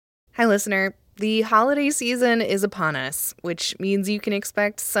Hi, listener. The holiday season is upon us, which means you can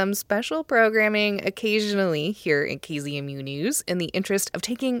expect some special programming occasionally here at KZMU News in the interest of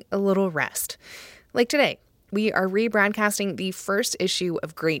taking a little rest. Like today, we are rebroadcasting the first issue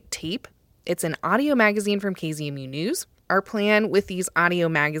of Great Tape. It's an audio magazine from KZMU News. Our plan with these audio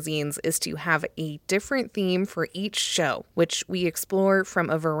magazines is to have a different theme for each show, which we explore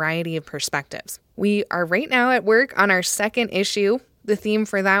from a variety of perspectives. We are right now at work on our second issue. The theme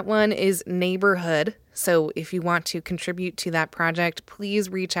for that one is neighborhood. So if you want to contribute to that project, please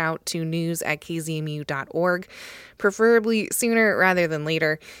reach out to news@kzmu.org, preferably sooner rather than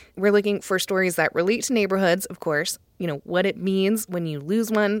later. We're looking for stories that relate to neighborhoods, of course. You know, what it means when you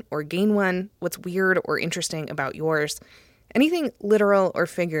lose one or gain one, what's weird or interesting about yours. Anything literal or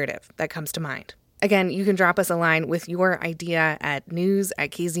figurative that comes to mind. Again, you can drop us a line with your idea at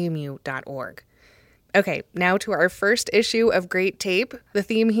news@kzmu.org. Okay, now to our first issue of Great Tape. The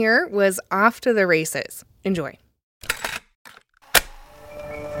theme here was Off to the Races. Enjoy.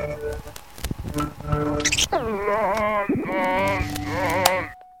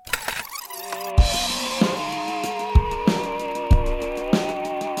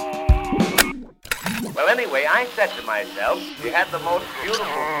 Well, anyway, I said to myself, you had the most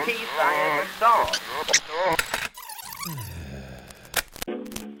beautiful teeth I ever saw.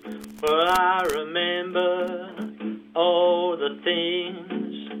 Well, I remember all the things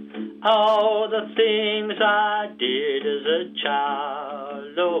I did as a child.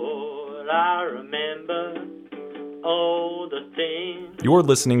 Lord, I remember all the things. You're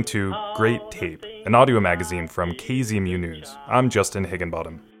listening to Great Tape, an audio magazine from KZMU News. I'm Justin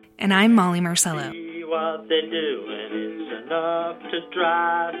Higginbottom. And I'm Molly Marcello. See what they're doing is enough to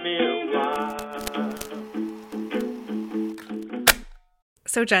drive me wild.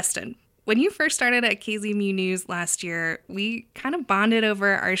 So Justin, when you first started at KZMU News last year, we kind of bonded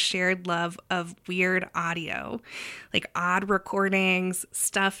over our shared love of weird audio, like odd recordings,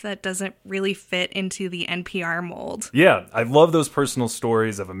 stuff that doesn't really fit into the NPR mold. Yeah, I love those personal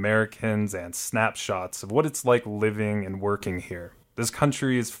stories of Americans and snapshots of what it's like living and working here. This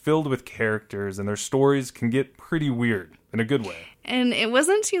country is filled with characters, and their stories can get pretty weird in a good way. And it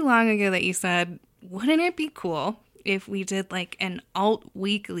wasn't too long ago that you said, wouldn't it be cool if we did like an alt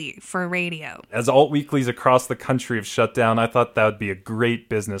weekly for radio? As alt weeklies across the country have shut down, I thought that would be a great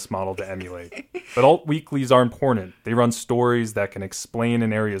business model to emulate. But alt weeklies are important. They run stories that can explain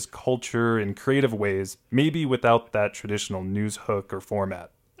an area's culture in creative ways, maybe without that traditional news hook or format.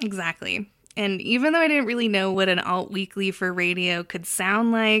 Exactly. And even though I didn't really know what an alt weekly for radio could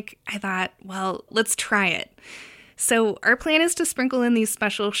sound like, I thought, well, let's try it. So our plan is to sprinkle in these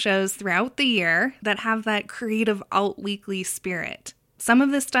special shows throughout the year that have that creative alt weekly spirit. Some of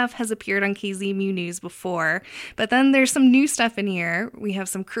this stuff has appeared on KZMU News before, but then there's some new stuff in here. We have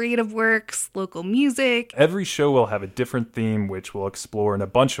some creative works, local music. Every show will have a different theme, which we'll explore in a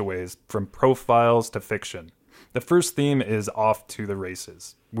bunch of ways, from profiles to fiction. The first theme is Off to the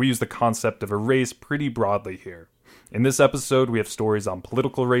Races. We use the concept of a race pretty broadly here. In this episode, we have stories on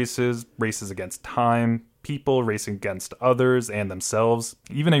political races, races against time, people racing against others and themselves,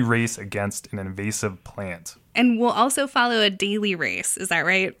 even a race against an invasive plant. And we'll also follow a daily race, is that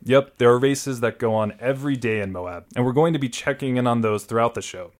right? Yep, there are races that go on every day in Moab, and we're going to be checking in on those throughout the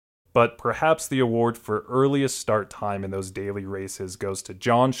show. But perhaps the award for earliest start time in those daily races goes to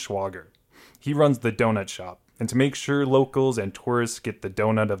John Schwager. He runs the donut shop, and to make sure locals and tourists get the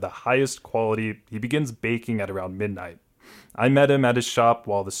donut of the highest quality, he begins baking at around midnight. I met him at his shop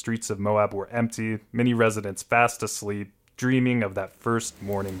while the streets of Moab were empty, many residents fast asleep, dreaming of that first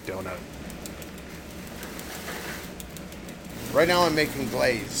morning donut. Right now I'm making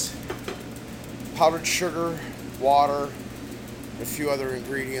glaze. Powdered sugar, water, a few other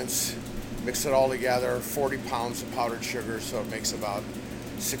ingredients. Mix it all together, 40 pounds of powdered sugar, so it makes about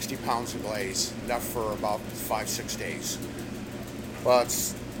 60 pounds of glaze, enough for about 5-6 days. Well,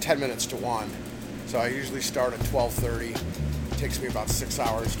 it's 10 minutes to 1. So I usually start at 12:30. It takes me about 6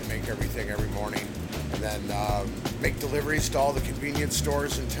 hours to make everything every morning. And then make deliveries to all the convenience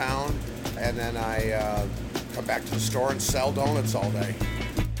stores in town. And then I come back to the store and sell donuts all day.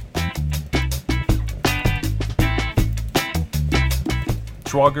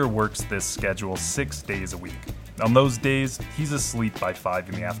 Schwager works this schedule 6 days a week. On those days, he's asleep by 5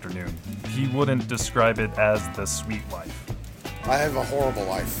 in the afternoon. He wouldn't describe it as the sweet life. I have a horrible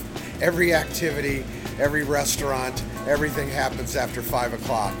life. Every activity, every restaurant, everything happens after 5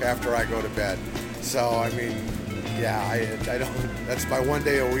 o'clock, after I go to bed. So, I mean, yeah, I don't, that's my one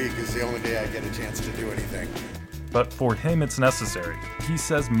day a week is the only day I get a chance to do anything. but for him it's necessary. He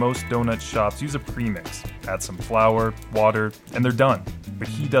says most donut shops use a premix, add some flour, water, and they're done. But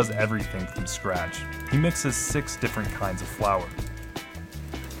he does everything from scratch. He mixes 6 different kinds of flour.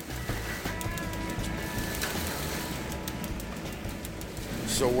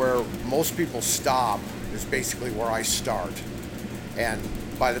 So where most people stop is basically where I start. And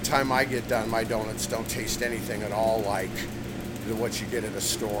by the time I get done, my donuts don't taste anything at all like what you get at a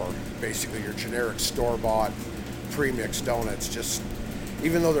store. Basically your generic store-bought pre-mixed donuts, just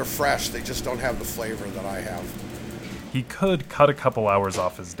even though they're fresh, they just don't have the flavor that I have. He could cut a couple hours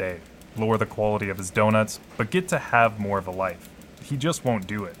off his day, lower the quality of his donuts, but get to have more of a life. He just won't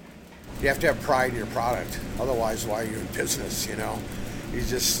do it. You have to have pride in your product. Otherwise, why are you in business, you know? You're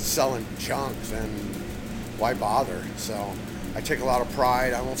just selling junk, then why bother? So I take a lot of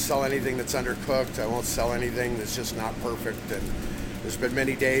pride. I won't sell anything that's undercooked. I won't sell anything that's just not perfect. And there's been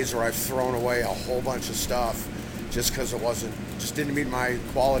many days where I've thrown away a whole bunch of stuff just because it just didn't meet my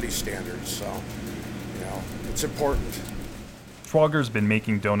quality standards. So, you know, it's important. Schwager's been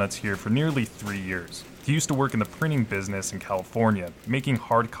making donuts here for nearly 3 years. He used to work in the printing business in California, making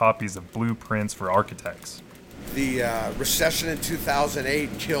hard copies of blueprints for architects. The recession in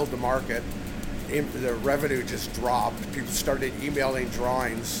 2008 killed the market. The revenue just dropped. People started emailing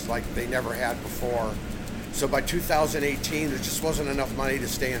drawings like they never had before. So by 2018, there just wasn't enough money to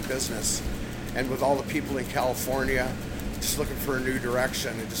stay in business. And with all the people in California just looking for a new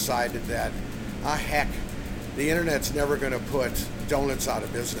direction, I decided that, heck, the internet's never going to put donuts out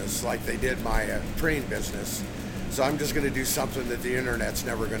of business like they did my printing business. So I'm just going to do something that the internet's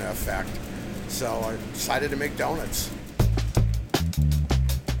never going to affect. So I decided to make donuts.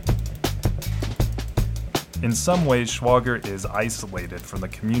 In some ways, Schwager is isolated from the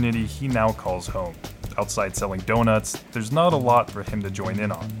community he now calls home. Outside selling donuts, there's not a lot for him to join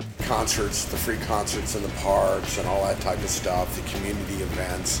in on. Concerts, the free concerts in the parks and all that type of stuff, the community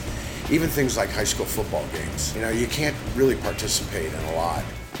events, even things like high school football games. You know, you can't really participate in a lot.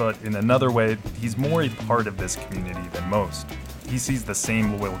 But in another way, he's more a part of this community than most. He sees the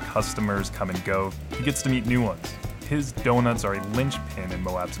same loyal customers come and go. He gets to meet new ones. His donuts are a linchpin in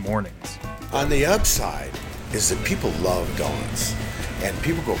Moab's mornings. On the upside is that people love donuts, and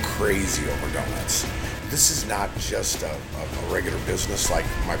people go crazy over donuts. This is not just a regular business like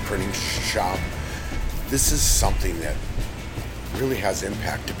my printing shop. This is something that really has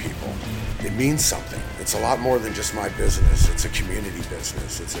impact to people. It means something. It's a lot more than just my business. It's a community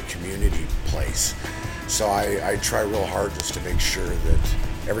business. It's a community place. So I try real hard just to make sure that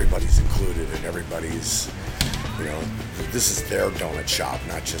everybody's included and everybody's, you know, this is their donut shop,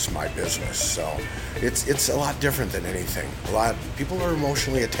 not just my business. So it's a lot different than anything. People are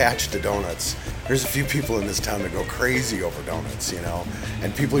emotionally attached to donuts. There's a few people in this town that go crazy over donuts, you know,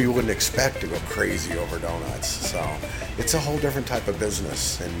 and people you wouldn't expect to go crazy over donuts. So it's a whole different type of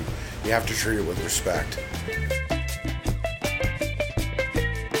business, and you have to treat it with respect.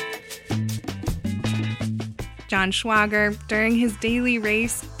 John Schwager during his daily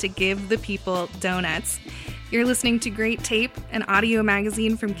race to give the people donuts. You're listening to Great Tape, an audio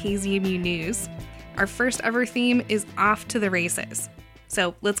magazine from KZMU News. Our first ever theme is Off to the Races.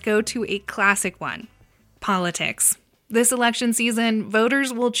 So let's go to a classic one, politics. This election season,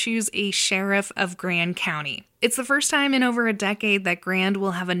 voters will choose a sheriff of Grand County. It's the first time in over a decade that Grand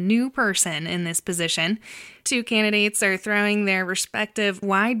will have a new person in this position. 2 candidates are throwing their respective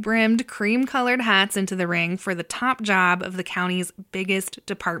wide-brimmed, cream-colored hats into the ring for the top job of the county's biggest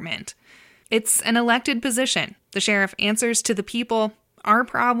department. It's an elected position. The sheriff answers to the people, our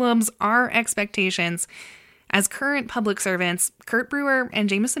problems, our expectations. As current public servants, Kurt Brewer and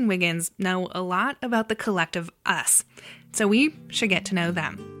Jameson Wiggins know a lot about the collective us, so we should get to know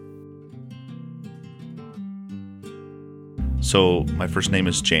them. So my first name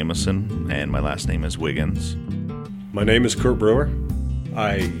is Jameson, and my last name is Wiggins. My name is Kurt Brewer.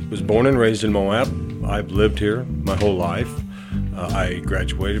 I was born and raised in Moab. I've lived here my whole life. I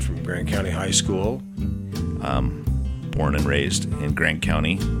graduated from Grand County High School. Born and raised in Grand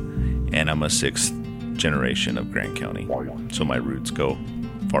County, and I'm a 6th generation of Grand County, so my roots go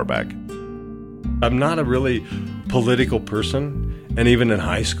far back. I'm not a really political person, and even in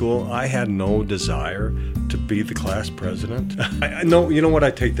high school, I had no desire to be the class president. You know what? I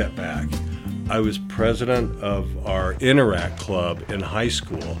take that back. I was president of our Interact Club in high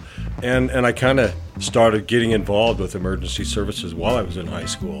school, and I kind of started getting involved with emergency services while I was in high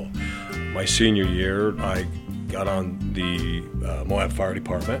school. My senior year, I got on the Moab Fire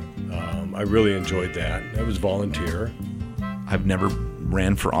Department. I really enjoyed that. I was volunteer. I've never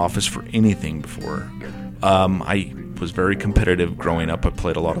ran for office for anything before. I was very competitive growing up. I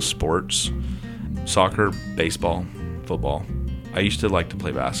played a lot of sports. Soccer, baseball, football. I used to like to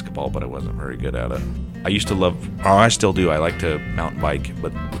play basketball, but I wasn't very good at it. I still do. I like to mountain bike,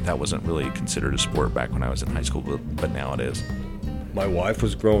 but that wasn't really considered a sport back when I was in high school, but now it is. My wife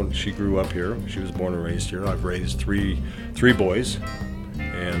she grew up here. She was born and raised here. I've raised three boys,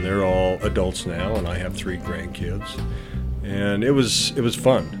 and they're all adults now, and I have 3 grandkids. And it was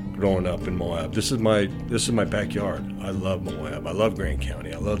fun growing up in Moab. This is my backyard. I love Moab. I love Grant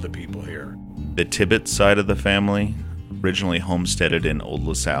County. I love the people here. The Tibbetts side of the family originally homesteaded in Old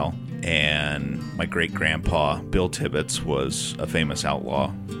LaSalle, and my great-grandpa, Bill Tibbetts, was a famous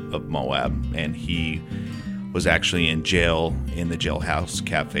outlaw of Moab, and he was actually in jail in the Jailhouse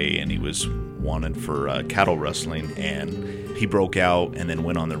Cafe, and he was wanted for cattle rustling, and he broke out and then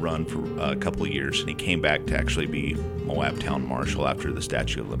went on the run for a couple of years, and he came back to actually be Moab Town Marshal after the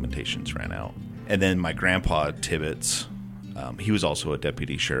statute of limitations ran out. And then my grandpa, Tibbetts, he was also a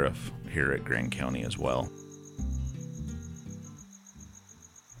deputy sheriff here at Grand County as well.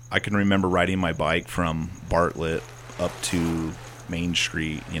 I can remember riding my bike from Bartlett up to Main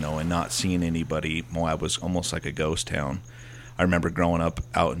Street, and not seeing anybody. Moab was almost like a ghost town. I remember growing up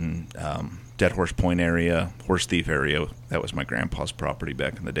out in Dead Horse Point area, Horse Thief area. That was my grandpa's property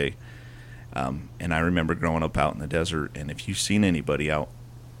back in the day. And I remember growing up out in the desert, and if you've seen anybody out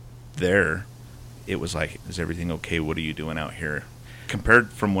there, it was like, is everything okay? What are you doing out here?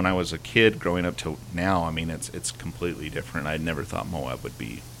 Compared from when I was a kid growing up to now, I mean, it's completely different. I never thought Moab would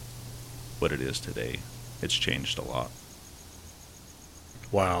be what it is today. It's changed a lot.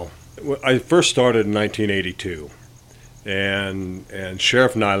 Wow. I first started in 1982, and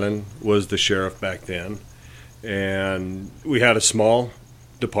Sheriff Nyland was the sheriff back then, and we had a small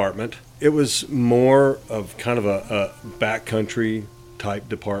department. It was more of kind of a backcountry type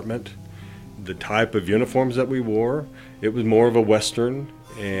department. The type of uniforms that we wore, it was more of a Western,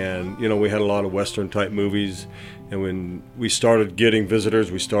 and we had a lot of Western type movies. And when we started getting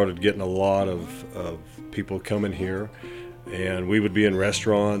visitors, we started getting a lot of people coming here. And we would be in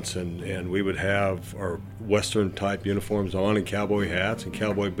restaurants, and we would have our Western type uniforms on, and cowboy hats and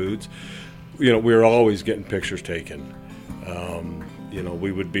cowboy boots. We were always getting pictures taken.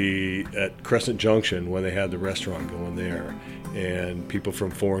 We would be at Crescent Junction when they had the restaurant going there, and people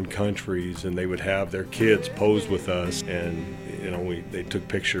from foreign countries, and they would have their kids pose with us, and they took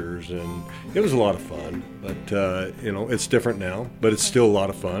pictures, and it was a lot of fun. But it's different now, but it's still a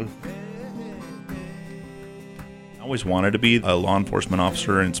lot of fun. I always wanted to be a law enforcement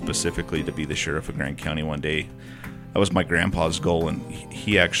officer, and specifically to be the sheriff of Grand County one day. That was my grandpa's goal, and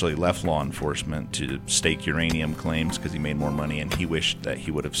he actually left law enforcement to stake uranium claims because he made more money, and he wished that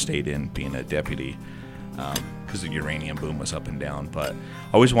he would have stayed in being a deputy because the uranium boom was up and down. But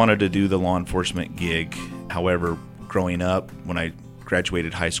I always wanted to do the law enforcement gig. However, growing up, when I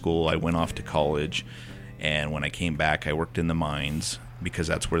graduated high school, I went off to college, and when I came back, I worked in the mines because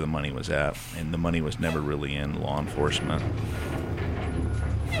that's where the money was at, and the money was never really in law enforcement.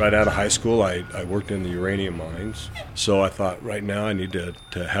 Right out of high school, I worked in the uranium mines, so I thought right now I need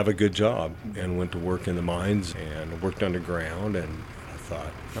to have a good job, and went to work in the mines and worked underground, and I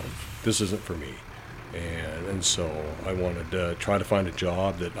thought, oh, this isn't for me. And so I wanted to try to find a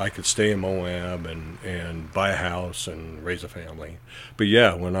job that I could stay in Moab and buy a house and raise a family. But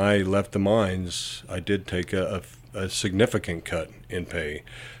yeah, when I left the mines, I did take a significant cut in pay.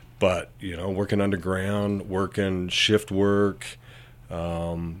 But, working underground, working shift work,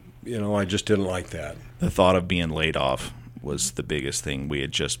 I just didn't like that. The thought of being laid off was the biggest thing. We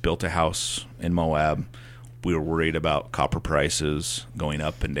had just built a house in Moab. We were worried about copper prices going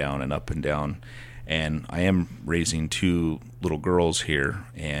up and down and up and down. And I am raising 2 little girls here,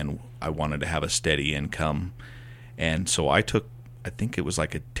 and I wanted to have a steady income. And so I took, I think it was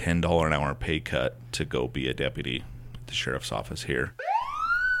like a $10 an hour pay cut to go be a deputy at the sheriff's office here.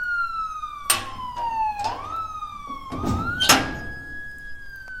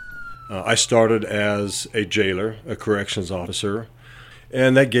 I started as a jailer, a corrections officer,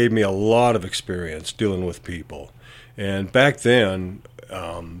 and that gave me a lot of experience dealing with people. And back then,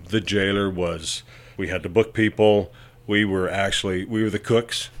 the jailer was, we had to book people. We were the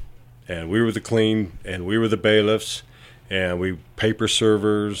cooks, and we were the clean, and we were the bailiffs, and we paper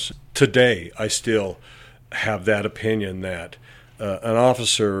servers. Today, I still have that opinion that an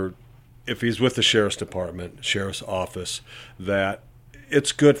officer, if he's with the sheriff's department, sheriff's office, that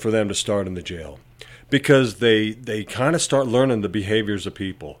it's good for them to start in the jail, because they kind of start learning the behaviors of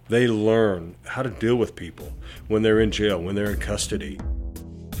people. They learn how to deal with people when they're in jail, when they're in custody.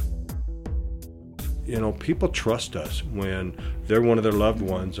 People trust us when they're one of their loved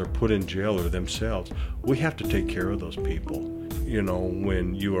ones or put in jail or themselves. We have to take care of those people.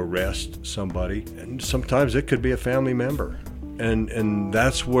 when you arrest somebody, and sometimes it could be a family member. And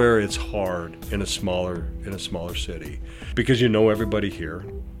that's where it's hard in a smaller city, because everybody here.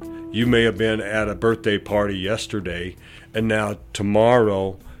 You may have been at a birthday party yesterday, and now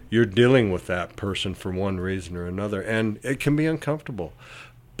tomorrow you're dealing with that person for one reason or another, and it can be uncomfortable.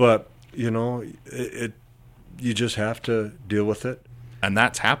 But you just have to deal with it. And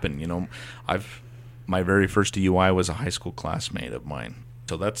that's happened. My very first DUI was a high school classmate of mine,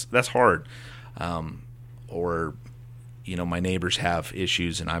 so that's hard. Or my neighbors have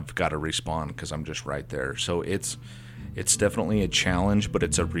issues, and I've got to respond because I'm just right there. So it's definitely a challenge, but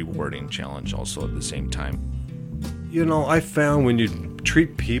it's a rewarding challenge also at the same time. I found when you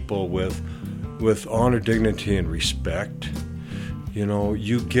treat people with honor, dignity, and respect,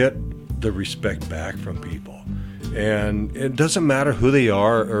 you get the respect back from people. And it doesn't matter who they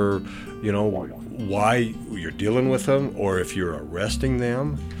are or, why you're dealing with them or if you're arresting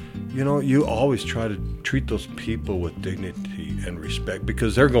them. You always try to treat those people with dignity and respect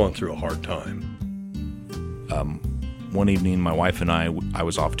because they're going through a hard time. One evening, my wife and I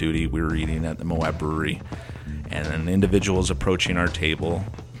was off duty. We were eating at the Moab Brewery, and an individual is approaching our table.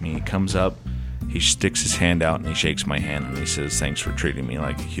 He comes up, he sticks his hand out, and he shakes my hand, and he says, "Thanks for treating me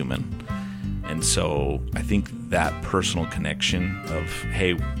like a human." And so I think that personal connection of,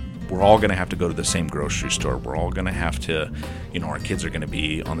 hey, we're all going to have to go to the same grocery store. We're all going to have to, our kids are going to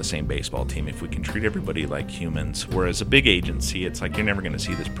be on the same baseball team. If we can treat everybody like humans, whereas a big agency, it's like you're never going to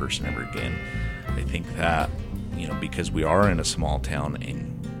see this person ever again. I think that, because we are in a small town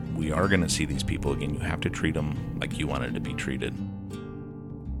and we are going to see these people again, you have to treat them like you wanted to be treated.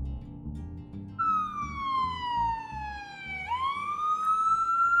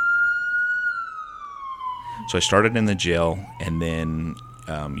 So I started in the jail, and then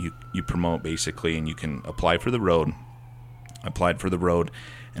you promote basically, and you can apply for the road. I applied for the road,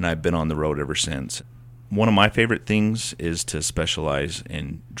 and I've been on the road ever since. One of my favorite things is to specialize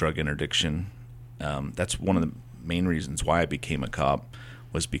in drug interdiction. That's one of the main reasons why I became a cop,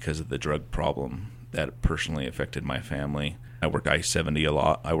 was because of the drug problem that personally affected my family. I work I-70 a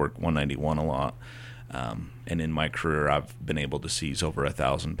lot. I work 191 a lot. And in my career, I've been able to seize over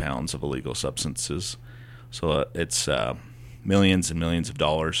 1,000 pounds of illegal substances. So it's millions and millions of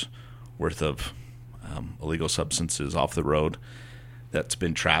dollars worth of illegal substances off the road that's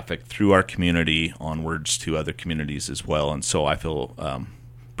been trafficked through our community onwards to other communities as well. And so I feel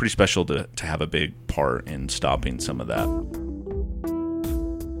pretty special to have a big part in stopping some of that.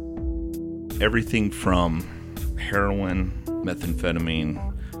 Everything from heroin,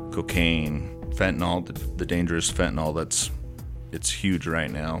 methamphetamine, cocaine, fentanyl, the dangerous fentanyl it's huge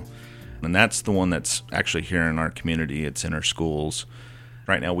right now. And that's the one that's actually here in our community. It's in our schools.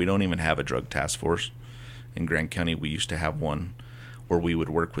 Right now, we don't even have a drug task force. In Grand County, we used to have one where we would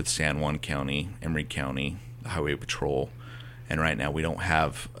work with San Juan County, Emery County, the Highway Patrol. And right now, we don't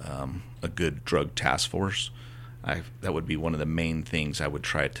have a good drug task force. That would be one of the main things I would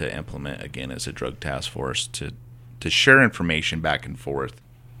try to implement again as a drug task force, to share information back and forth.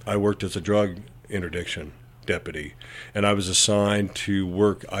 I worked as a drug interdiction deputy, and I was assigned to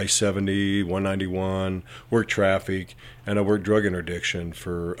work I-70, 191, work traffic, and I worked drug interdiction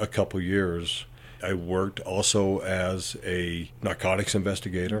for a couple years. I worked also as a narcotics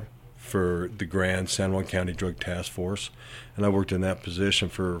investigator for the Grand San Juan County Drug Task Force, and I worked in that position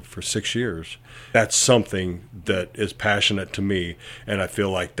for 6 years. That's something that is passionate to me, and I feel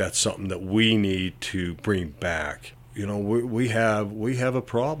like that's something that we need to bring back. We have a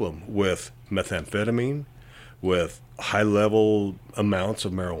problem with methamphetamine, with high-level amounts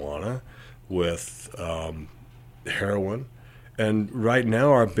of marijuana, with heroin, and right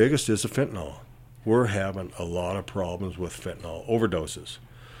now our biggest is the fentanyl. We're having a lot of problems with fentanyl overdoses.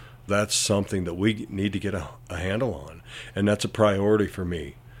 That's something that we need to get a handle on, and that's a priority for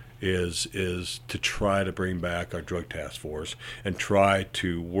me, is to try to bring back our drug task force and try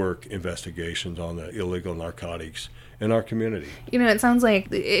to work investigations on the illegal narcotics in our community. It sounds like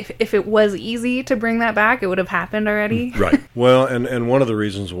if it was easy to bring that back, it would have happened already. Right. Well, and one of the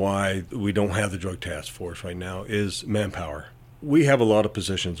reasons why we don't have the drug task force right now is manpower. We have a lot of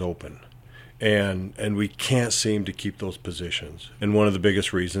positions open, and we can't seem to keep those positions. And one of the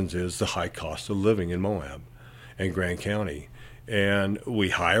biggest reasons is the high cost of living in Moab and Grand County. And we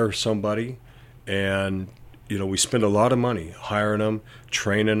hire somebody, and we spend a lot of money hiring them,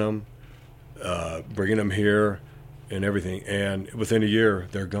 training them, bringing them here, and everything. And within a year,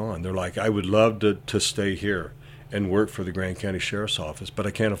 they're gone. They're like, I would love to stay here and work for the Grand County Sheriff's Office, but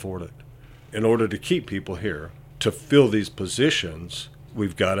I can't afford it. In order to keep people here, to fill these positions,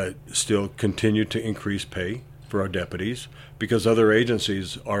 we've got to still continue to increase pay. for our deputies because other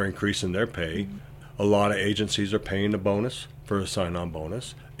agencies are increasing their pay. A lot of agencies are paying a bonus for a sign-on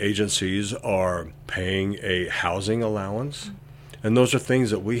bonus. Agencies are paying a housing allowance. And those are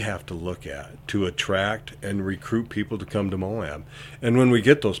things that we have to look at to attract and recruit people to come to Moab. And when we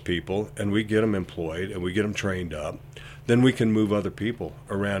get those people and we get them employed and we get them trained up, then we can move other people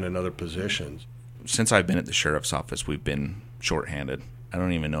around in other positions. Since I've been at the sheriff's office, we've been shorthanded. I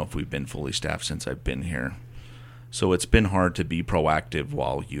don't even know if we've been fully staffed since I've been here. So it's been hard to be proactive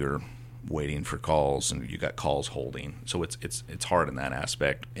while you're waiting for calls and you got calls holding. So it's hard in that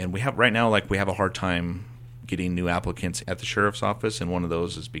aspect. And we have right now, we have a hard time getting new applicants at the sheriff's office, and one of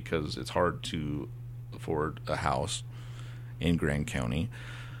those is because it's hard to afford a house in Grand County.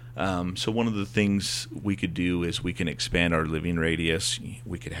 So one of the things we could do is we can expand our living radius.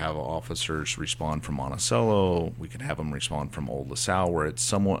 We could have officers respond from Monticello. We could have them respond from Old LaSalle, where it's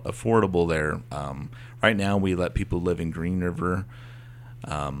somewhat affordable there. Right now, we let people live in Green River,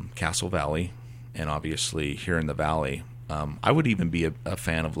 Castle Valley, and obviously here in the Valley. I would even be a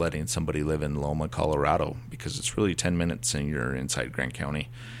fan of letting somebody live in Loma, Colorado, because it's really 10 minutes and you're inside Grand County.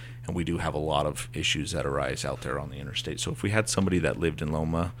 And we do have a lot of issues that arise out there on the interstate. So if we had somebody that lived in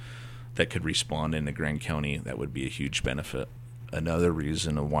Loma that could respond into Grand County, that would be a huge benefit. Another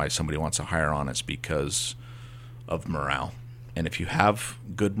reason of why somebody wants to hire on is because of morale. And if you have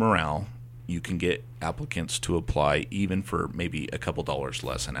good morale, you can get applicants to apply even for maybe a couple dollars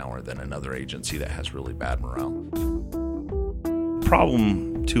less an hour than another agency that has really bad morale.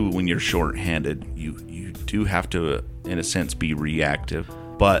 Problem too, when you're short-handed, you do have to, in a sense, be reactive.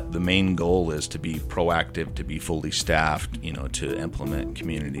 But the main goal is to be proactive, to be fully staffed, to implement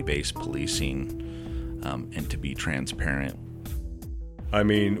community-based policing, and to be transparent. I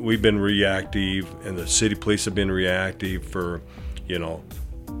mean, we've been reactive, and the city police have been reactive for,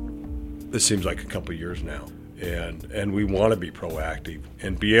 this seems like a couple of years now. And we want to be proactive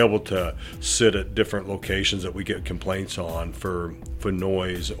and be able to sit at different locations that we get complaints on for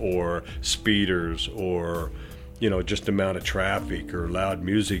noise or speeders or, just the amount of traffic or loud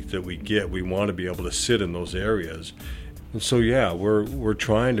music that we get. We want to be able to sit in those areas. And so, yeah, we're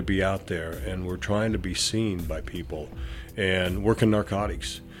trying to be out there and we're trying to be seen by people and working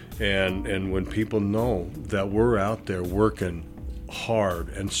narcotics. And when people know that we're out there working hard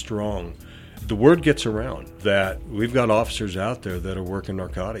and strong, the word gets around that we've got officers out there that are working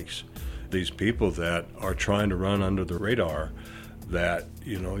narcotics. These people that are trying to run under the radar, that,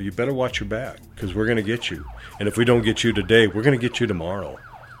 you better watch your back because we're going to get you. And if we don't get you today, we're going to get you tomorrow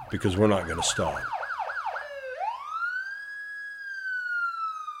because we're not going to stop.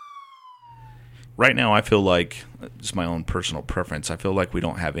 Right now, I feel like, it's my own personal preference, I feel like we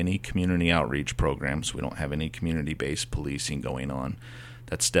don't have any community outreach programs. We don't have any community-based policing going on.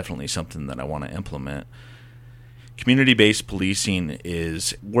 That's definitely something that I want to implement. Community-based policing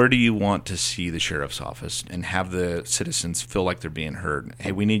is, where do you want to see the sheriff's office and have the citizens feel like they're being heard?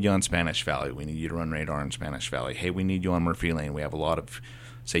 Hey, we need you on Spanish Valley. We need you to run radar in Spanish Valley. Hey, we need you on Murphy Lane. We have a lot of,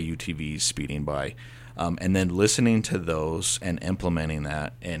 say, UTVs speeding by. And then listening to those and implementing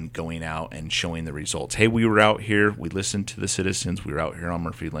that and going out and showing the results. Hey, we were out here. We listened to the citizens. We were out here on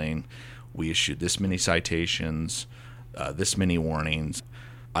Murphy Lane. We issued this many citations, this many warnings.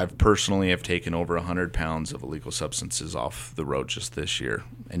 I've personally have taken over 100 pounds of illegal substances off the road just this year.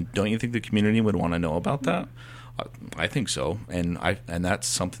 And don't you think the community would want to know about that? I think so. And that's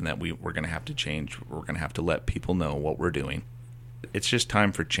something that we're going to have to change. We're going to have to let people know what we're doing. It's just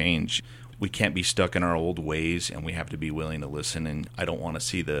time for change. We can't be stuck in our old ways, and we have to be willing to listen. And I don't want to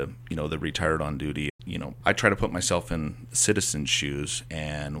see the retired on duty. I try to put myself in citizens' shoes,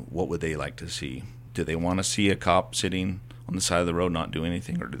 and what would they like to see? Do they want to see a cop sitting on the side of the road not doing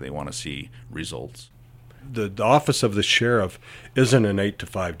anything, or do they want to see results? The office of the sheriff isn't an 8 to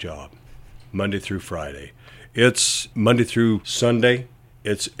 5 job, Monday through Friday. It's Monday through Sunday.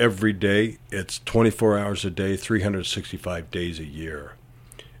 It's every day. It's 24 hours a day, 365 days a year.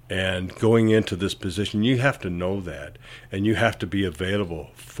 And going into this position, you have to know that, and you have to be available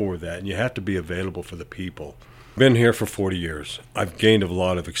for that, and you have to be available for the people. Been here for 40 years. I've gained a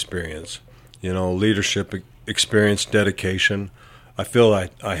lot of experience, leadership experience, dedication. I feel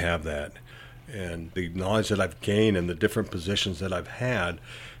I have that. And the knowledge that I've gained and the different positions that I've had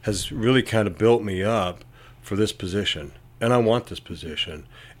has really kind of built me up for this position. And I want this position.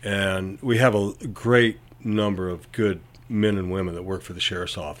 And we have a great number of good men and women that work for the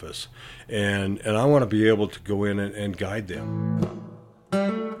sheriff's office. And I want to be able to go in and guide them.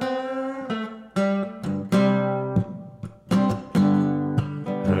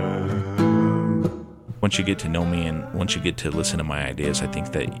 Once you get to know me and once you get to listen to my ideas, I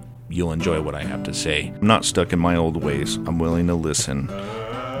think that you'll enjoy what I have to say. I'm not stuck in my old ways. I'm willing to listen.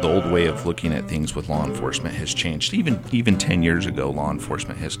 The old way of looking at things with law enforcement has changed. Even 10 years ago, law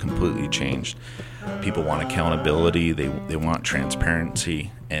enforcement has completely changed. People want accountability, they want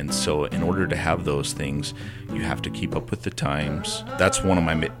transparency, and so in order to have those things, you have to keep up with the times. That's one of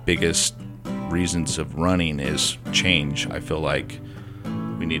my biggest reasons of running is change. I feel like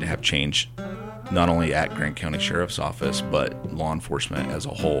we need to have change not only at Grant County Sheriff's Office, but law enforcement as a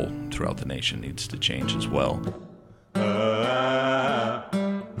whole throughout the nation needs to change as well.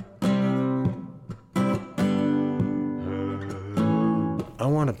 I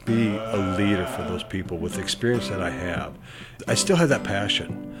want to be a leader for those people with the experience that I have. I still have that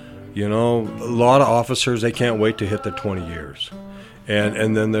passion. You know, a lot of officers, they can't wait to hit their 20 years.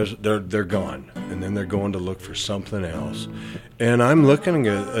 And then they're gone. And then they're going to look for something else. And I'm looking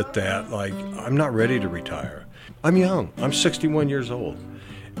at that like I'm not ready to retire. I'm young. I'm 61 years old.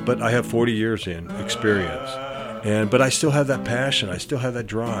 But I have 40 years in experience. But I still have that passion. I still have that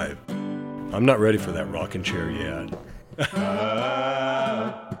drive. I'm not ready for that rocking chair yet.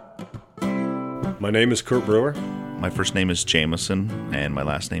 My name is Kurt Brewer. My first name is Jameson, and my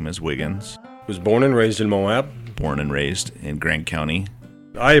last name is Wiggins. Was born and raised in Moab. Born and raised in Grant County.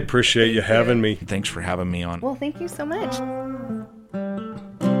 I appreciate you having me. Thanks for having me on. Well, thank you so much.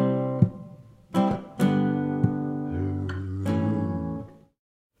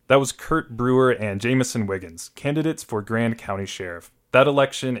 That was Kurt Brewer and Jameson Wiggins, candidates for Grand County Sheriff. That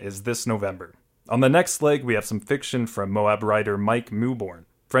election is this November. On the next leg, we have some fiction from Moab writer Mike Mewborn.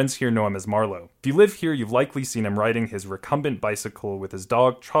 Friends here know him as Marlowe. If you live here, you've likely seen him riding his recumbent bicycle with his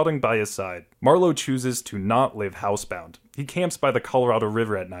dog trotting by his side. Marlowe chooses to not live housebound. He camps by the Colorado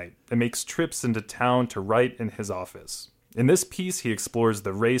River at night and makes trips into town to write in his office. In this piece, he explores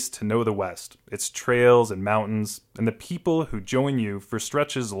the race to know the West, its trails and mountains, and the people who join you for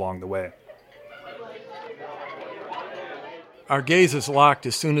stretches along the way. Our gazes locked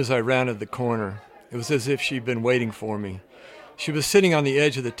as soon as I rounded the corner. It was as if she'd been waiting for me. She was sitting on the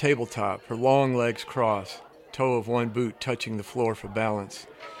edge of the tabletop, her long legs crossed, toe of one boot touching the floor for balance,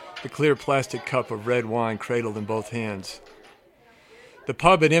 the clear plastic cup of red wine cradled in both hands. The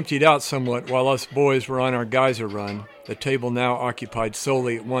pub had emptied out somewhat while us boys were on our geyser run, the table now occupied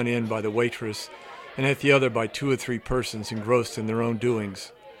solely at one end by the waitress and at the other by 2 or 3 persons engrossed in their own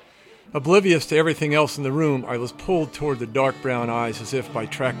doings. Oblivious to everything else in the room, I was pulled toward the dark brown eyes as if by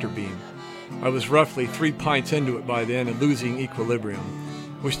tractor beam. I was roughly 3 pints into it by then and losing equilibrium,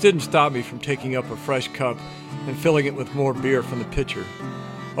 which didn't stop me from taking up a fresh cup and filling it with more beer from the pitcher.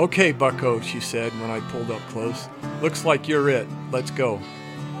 "Okay, bucko," she said when I pulled up close. "Looks like you're it. Let's go."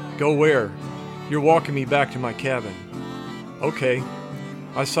 "Go where?" "You're walking me back to my cabin." "Okay."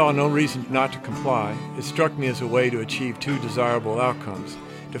 I saw no reason not to comply. It struck me as a way to achieve 2 desirable outcomes: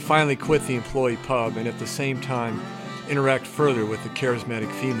 to finally quit the employee pub and at the same time interact further with the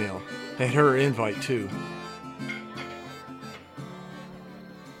charismatic female. I had her invite too.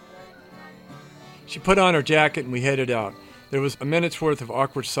 She put on her jacket and we headed out. There was a minute's worth of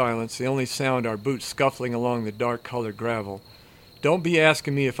awkward silence, the only sound our boots scuffling along the dark-colored gravel. "Don't be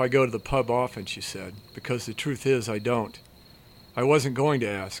asking me if I go to the pub often," she said, "because the truth is I don't." I wasn't going to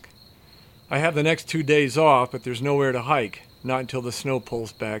ask. "I have the next 2 days off, but there's nowhere to hike, not until the snow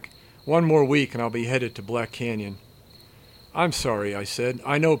pulls back. 1 more week and I'll be headed to Black Canyon." "I'm sorry," I said.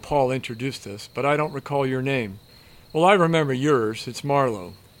 "I know Paul introduced us, but I don't recall your name." "Well, I remember yours. It's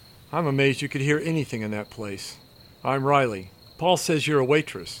Marlowe." "I'm amazed you could hear anything in that place." "I'm Riley. Paul says you're a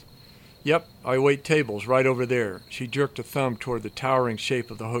waitress." "Yep, I wait tables right over there." She jerked a thumb toward the towering shape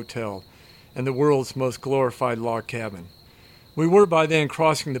of the hotel and the world's most glorified log cabin. We were by then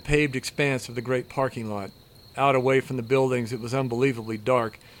crossing the paved expanse of the great parking lot. Out away from the buildings it was unbelievably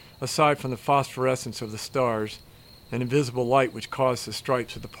dark, aside from the phosphorescence of the stars, an invisible light which caused the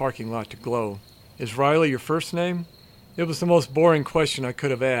stripes of the parking lot to glow. "Is Riley your first name?" It was the most boring question I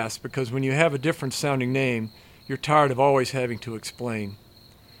could have asked, because when you have a different sounding name, you're tired of always having to explain.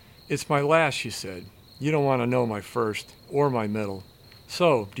 "It's my last," she said. "You don't want to know my first, or my middle."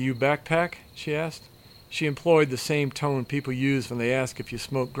 "So, do you backpack?" she asked. She employed the same tone people use when they ask if you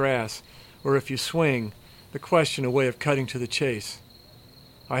smoke grass, or if you swing, the question a way of cutting to the chase.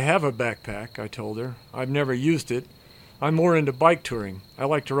 "I have a backpack," I told her. "I've never used it. I'm more into bike touring. I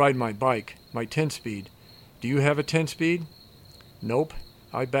like to ride my bike, my 10-speed. Do you have a 10-speed? "Nope.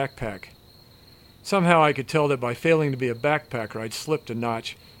 I backpack." Somehow I could tell that by failing to be a backpacker, I'd slipped a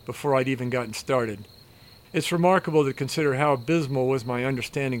notch before I'd even gotten started. It's remarkable to consider how abysmal was my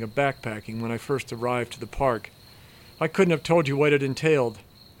understanding of backpacking when I first arrived to the park. I couldn't have told you what it entailed.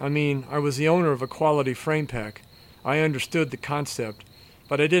 I mean, I was the owner of a quality frame pack. I understood the concept,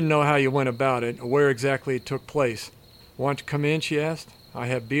 but I didn't know how you went about it or where exactly it took place. Want to come in, she asked. I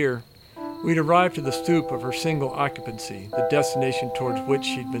have beer. We'd arrived to the stoop of her single occupancy, the destination towards which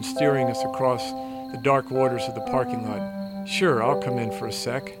she'd been steering us across the dark waters of the parking lot. Sure, I'll come in for a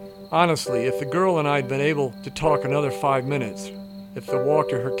sec. Honestly, if the girl and I'd been able to talk another 5 minutes, if the walk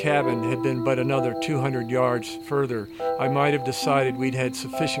to her cabin had been but another 200 yards further, I might have decided we'd had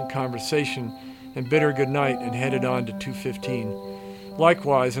sufficient conversation and bid her good night and headed on to 215.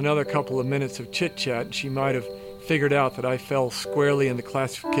 Likewise, another couple of minutes of chit-chat and she might have figured out that I fell squarely in the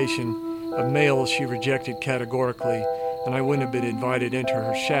classification of males she rejected categorically, and I wouldn't have been invited into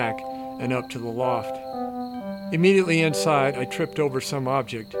her shack and up to the loft. Immediately inside, I tripped over some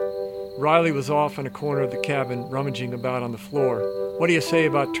object. Riley was off in a corner of the cabin, rummaging about on the floor. What do you say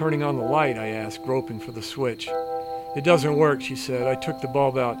about turning on the light? I asked, groping for the switch. It doesn't work, she said. I took the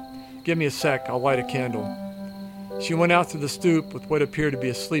bulb out. Give me a sec, I'll light a candle. She went out to the stoop with what appeared to be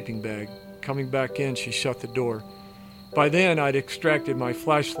a sleeping bag. Coming back in, she shut the door. By then, I'd extracted my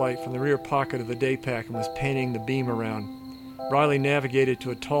flashlight from the rear pocket of the day pack and was painting the beam around. Riley navigated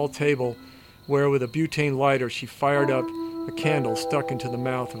to a tall table where, with a butane lighter, she fired up a candle stuck into the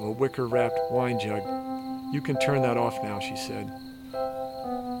mouth of a wicker-wrapped wine jug. You can turn that off now, she said.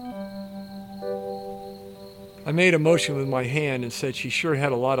 I made a motion with my hand and said she sure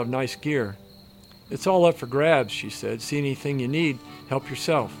had a lot of nice gear. It's all up for grabs, she said. See anything you need, help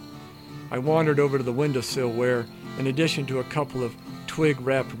yourself. I wandered over to the windowsill where, in addition to a couple of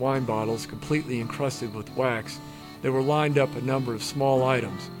twig-wrapped wine bottles completely encrusted with wax, there were lined up a number of small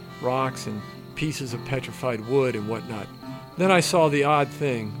items, rocks and pieces of petrified wood and whatnot. Then I saw the odd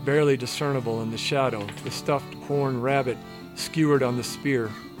thing, barely discernible in the shadow, the stuffed horned rabbit skewered on the spear.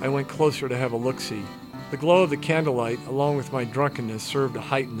 I went closer to have a look-see. The glow of the candlelight, along with my drunkenness, served to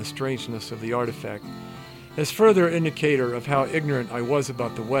heighten the strangeness of the artifact. As further indicator of how ignorant I was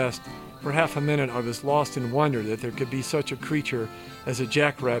about the West, for half a minute I was lost in wonder that there could be such a creature as a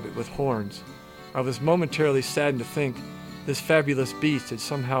jackrabbit with horns. I was momentarily saddened to think this fabulous beast had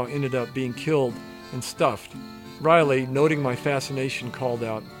somehow ended up being killed and stuffed. Riley, noting my fascination, called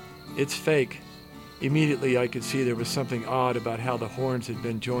out, "It's fake." Immediately I could see there was something odd about how the horns had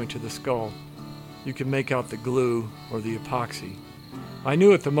been joined to the skull. You could make out the glue or the epoxy. I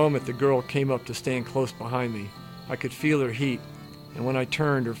knew at the moment the girl came up to stand close behind me. I could feel her heat, and when I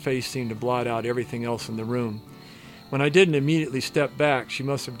turned, her face seemed to blot out everything else in the room. When I didn't immediately step back, she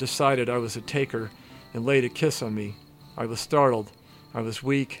must have decided I was a taker and laid a kiss on me. I was startled. I was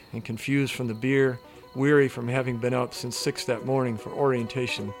weak and confused from the beer, weary from having been up since 6 that morning for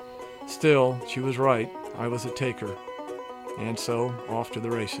orientation. Still, she was right. I was a taker. And so, off to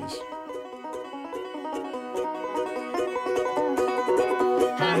the races.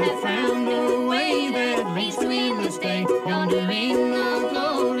 I have found a way that leads to endless day, yonder in the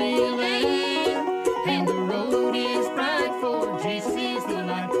glory land. And the road is bright, for Jesus is the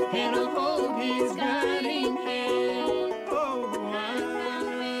light, and I'll hold his guiding hand. Oh,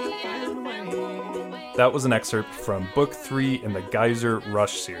 I found a way. That was an excerpt from Book 3 in the Geyser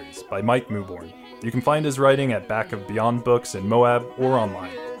Rush series by Mike Mewborn. You can find his writing at Back of Beyond Books in Moab or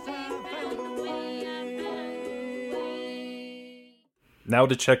online. Now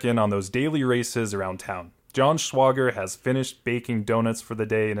to check in on those daily races around town. John Schwager has finished baking donuts for the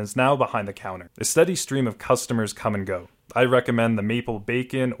day and is now behind the counter. A steady stream of customers come and go. I recommend the maple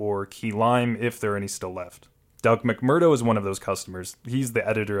bacon or key lime if there are any still left. Doug McMurdo is one of those customers. He's the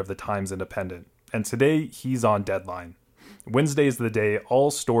editor of the Times Independent. And today, he's on deadline. Wednesday is the day all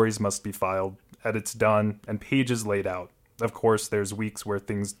stories must be filed, edits done, and pages laid out. Of course, there's weeks where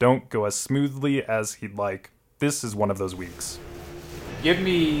things don't go as smoothly as he'd like. This is one of those weeks. Give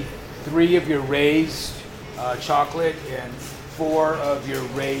me 3 of your raised chocolate and 4 of your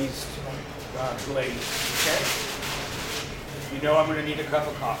raised glaze, okay? You know I'm going to need a cup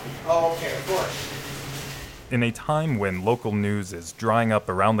of coffee. Oh, okay, of course. In a time when local news is drying up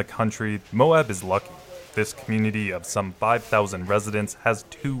around the country, Moab is lucky. This community of some 5,000 residents has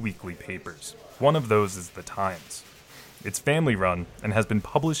 2 weekly papers. One of those is The Times. It's family-run and has been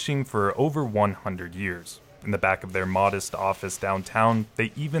publishing for over 100 years. In the back of their modest office downtown,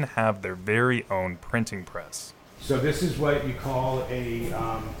 they even have their very own printing press. So this is what you call a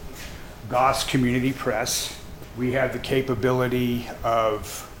Goss Community Press. We have the capability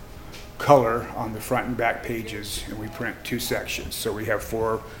of color on the front and back pages, and we print 2 sections. So we have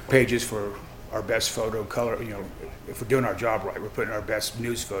 4 pages for our best photo color. You know, if we're doing our job right, we're putting our best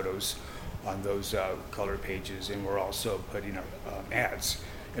news photos on those color pages, and we're also putting up ads.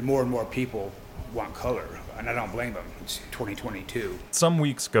 And more people want color, and I don't blame them. It's 2022. Some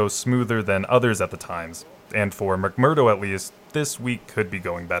weeks go smoother than others at the Times, and for McMurdo at least, this week could be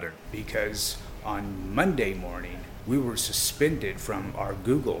going better. Because on Monday morning, we were suspended from our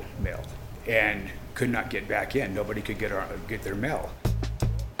Google Mail and could not get back in. Nobody could get their mail.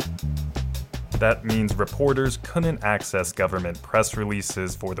 That means reporters couldn't access government press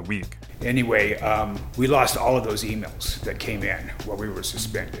releases for the week. Anyway, we lost all of those emails that came in while we were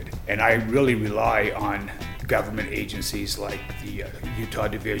suspended. And I really rely on government agencies like the Utah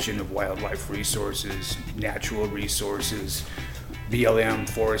Division of Wildlife Resources, Natural Resources, BLM,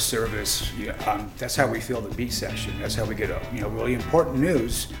 Forest Service. That's how we fill the beat section. That's how we get really important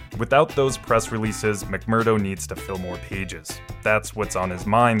news. Without those press releases, McMurdo needs to fill more pages. That's what's on his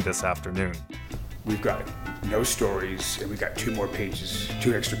mind this afternoon. We've got no stories, and we've got 2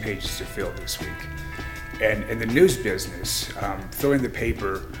 extra pages to fill this week. And in the news business, filling the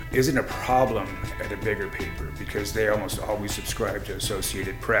paper isn't a problem at a bigger paper because they almost always subscribe to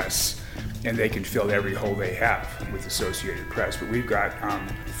Associated Press, and they can fill every hole they have with Associated Press. But we've got a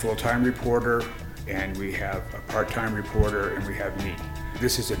full-time reporter, and we have a part-time reporter, and we have me.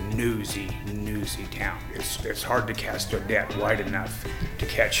 This is a newsy town. It's hard to cast a net wide enough to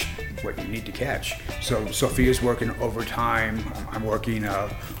catch what you need to catch. So Sophia's working overtime. I'm working a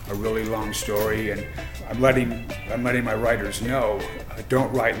really long story, and I'm letting my writers know,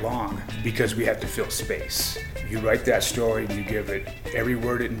 don't write long because we have to fill space. You write that story and you give it every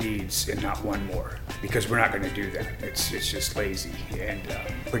word it needs and not one more, because we're not going to do that. It's just lazy and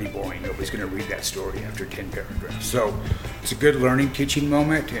pretty boring. Nobody's going to read that story after 10 paragraphs. So it's a good teaching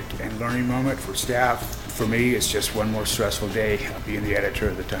moment and learning moment for staff. For me, it's just one more stressful day being the editor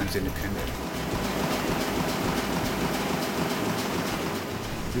of the Times Independent.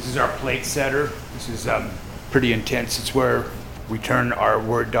 This is our plate setter. This is pretty intense. It's where we turn our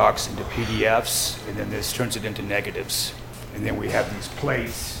Word docs into PDFs, and then this turns it into negatives. And then we have these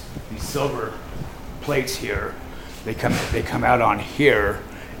plates, these silver plates here. They come out on here,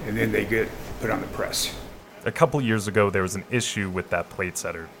 and then they get put on the press. A couple years ago, there was an issue with that plate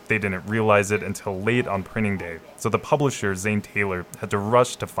setter. They didn't realize it until late on printing day, so the publisher, Zane Taylor, had to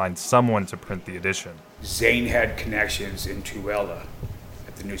rush to find someone to print the edition. Zane had connections in Tooele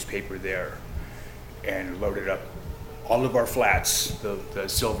at the newspaper there and loaded up all of our flats, the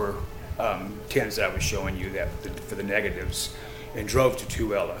silver tins that I was showing you for the negatives, and drove to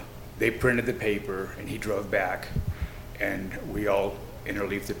Tooele. They printed the paper, and he drove back, and we all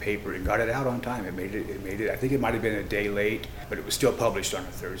interleafed the paper and got it out on time. It made it. I think it might have been a day late, but it was still published on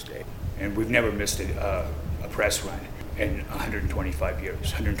a Thursday. And we've never missed a press run in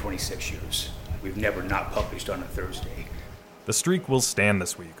 126 years. We've never not published on a Thursday. The streak will stand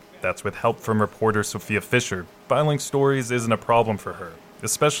this week. That's with help from reporter Sophia Fisher. Filing stories isn't a problem for her,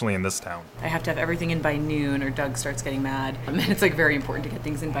 especially in this town. I have to have everything in by noon or Doug starts getting mad. And it's very important to get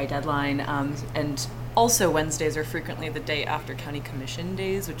things in by deadline. And also Wednesdays are frequently the day after county commission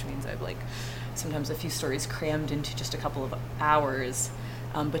days, which means I have sometimes a few stories crammed into just a couple of hours.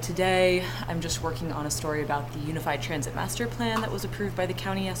 But today I'm just working on a story about the Unified Transit Master Plan that was approved by the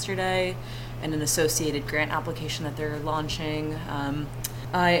county yesterday and an associated grant application that they're launching.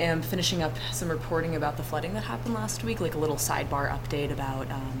 I am finishing up some reporting about the flooding that happened last week, a little sidebar update about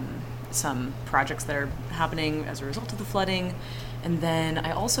some projects that are happening as a result of the flooding. And then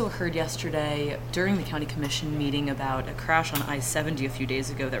I also heard yesterday during the county commission meeting about a crash on I-70 a few days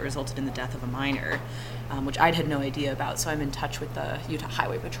ago that resulted in the death of a minor, which I'd had no idea about. So I'm in touch with the Utah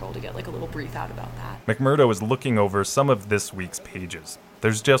Highway Patrol to get a little brief out about that. McMurdo is looking over some of this week's pages.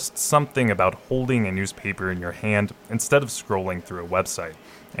 There's just something about holding a newspaper in your hand instead of scrolling through a website.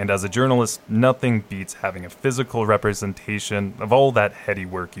 And as a journalist, nothing beats having a physical representation of all that heady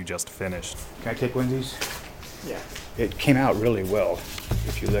work you just finished. Can I take one of these? Yeah. It came out really well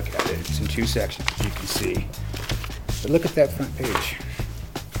if you look at it. It's in 2 sections, as you can see. But look at that front page.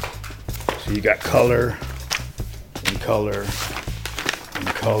 So you got color, and color, and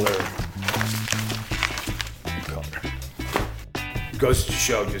color, and color. It goes to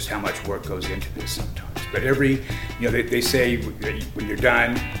show just how much work goes into this sometimes. But they say when you're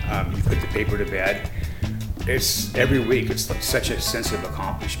done, you put the paper to bed. It's every week. It's such a sense of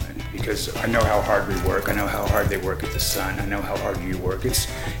accomplishment because I know how hard we work. I know how hard they work at the Sun. I know how hard you work. It's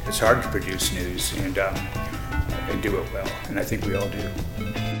hard to produce news and do it well, and I think we all do.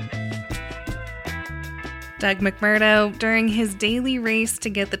 Doug McMurdo during his daily race to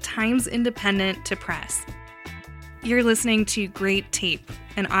get the Times Independent to press. You're listening to Great Tape,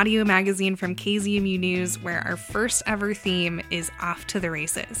 an audio magazine from KZMU News where our first ever theme is Off to the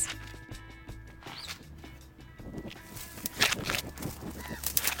Races.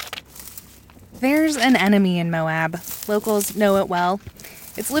 There's an enemy in Moab. Locals know it well.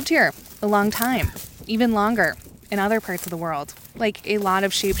 It's lived here a long time, even longer. in other parts of the world. Like a lot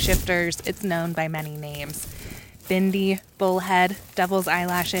of shapeshifters, it's known by many names. Bindi, bullhead, devil's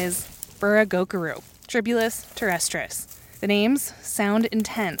eyelashes, Buragokaru, Tribulus terrestris. The names sound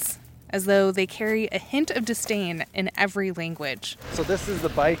intense, as though they carry a hint of disdain in every language. So this is the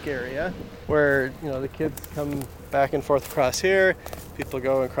bike area where, the kids come back and forth across here. People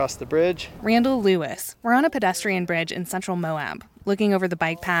go across the bridge. Randall Lewis. We're on a pedestrian bridge in central Moab, looking over the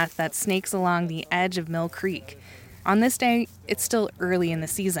bike path that snakes along the edge of Mill Creek. On this day, it's still early in the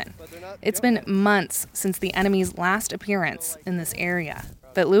season. It's been months since the enemy's last appearance in this area,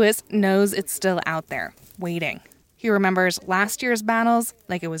 but Lewis knows it's still out there, waiting. He remembers last year's battles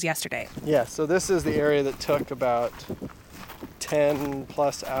like it was yesterday. Yeah, so this is the area that took about 10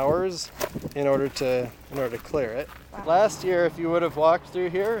 plus hours in order to clear it. Wow. Last year, if you would have walked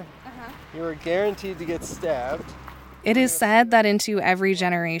through here, you were guaranteed to get stabbed. It is said that into every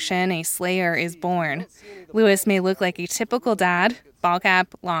generation, a slayer is born. Lewis may look like a typical dad, ball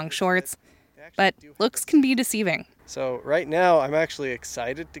cap, long shorts, but looks can be deceiving. So right now, I'm actually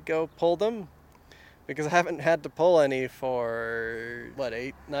excited to go pull them because I haven't had to pull any for,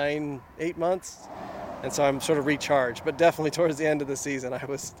 8 months? And so I'm sort of recharged, but definitely towards the end of the season, I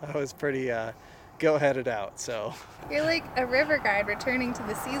was pretty goat-headed out, so. You're like a river guide returning to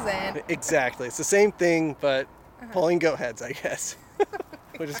the season. Exactly. It's the same thing, but pulling goat heads, I guess,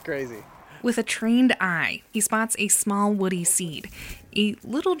 which is crazy. With a trained eye, he spots a small woody seed, a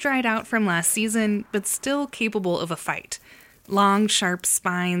little dried out from last season, but still capable of a fight. Long, sharp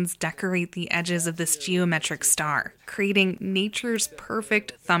spines decorate the edges of this geometric star, creating nature's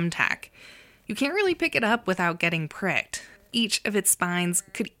perfect thumbtack. You can't really pick it up without getting pricked. Each of its spines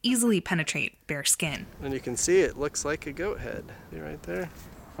could easily penetrate bare skin. And you can see it looks like a goat head. See right there?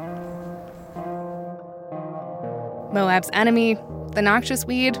 Moab's enemy, the noxious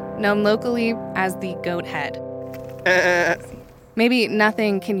weed known locally as the goat head. Maybe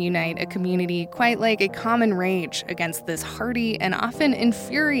nothing can unite a community quite like a common rage against this hardy and often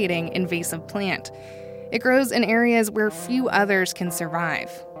infuriating invasive plant. It grows in areas where few others can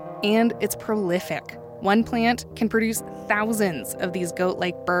survive. And it's prolific. One plant can produce thousands of these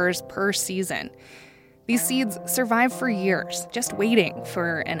goat-like burrs per season. These seeds survive for years, just waiting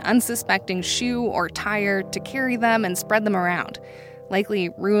for an unsuspecting shoe or tire to carry them and spread them around, likely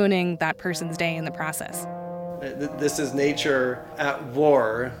ruining that person's day in the process. This is nature at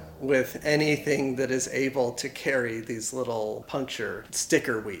war with anything that is able to carry these little puncture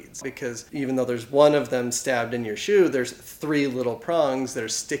sticker weeds. Because even though there's one of them stabbed in your shoe, there's 3 little prongs that are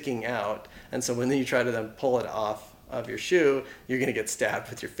sticking out. And so when you try to then pull it off of your shoe, you're going to get stabbed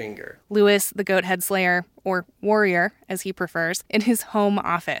with your finger. Lewis, the goat head slayer, or warrior as he prefers, in his home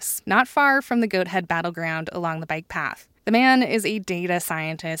office, not far from the goat head battleground along the bike path. The man is a data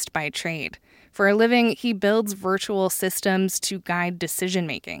scientist by trade. For a living, he builds virtual systems to guide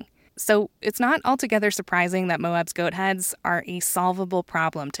decision-making. So it's not altogether surprising that Moab's goat heads are a solvable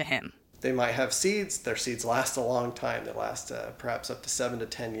problem to him. They might have seeds. Their seeds last a long time. They last perhaps up to 7 to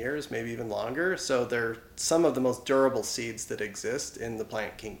 10 years, maybe even longer. So they're some of the most durable seeds that exist in the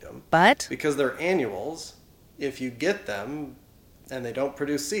plant kingdom. But because they're annuals, if you get them and they don't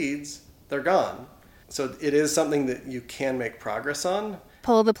produce seeds, they're gone. So it is something that you can make progress on.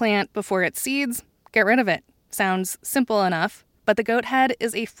 Pull the plant before it seeds, get rid of it. Sounds simple enough, but the goat head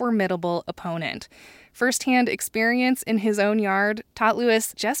is a formidable opponent. First-hand experience in his own yard taught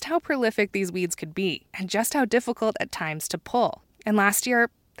Lewis just how prolific these weeds could be and just how difficult at times to pull. And last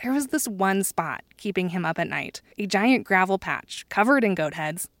year, there was this one spot keeping him up at night, a giant gravel patch covered in goat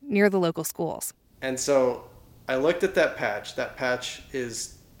heads near the local schools. And so I looked at that patch. That patch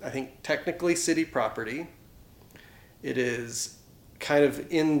is, I think, technically city property. It is kind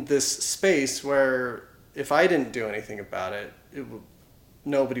of in this space where if I didn't do anything about it,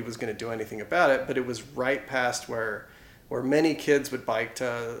 nobody was going to do anything about it, but it was right past where many kids would bike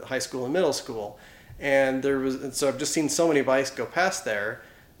to high school and middle school. And so I've just seen so many bikes go past there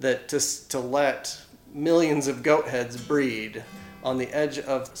that just to let millions of goat heads breed on the edge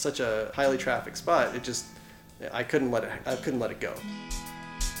of such a highly trafficked spot, I couldn't let it go.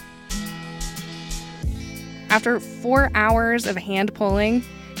 After 4 hours of hand pulling,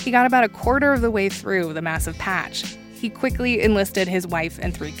 he got about a quarter of the way through the massive patch. He quickly enlisted his wife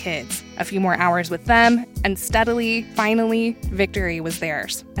and 3 kids. A few more hours with them, and steadily, finally, victory was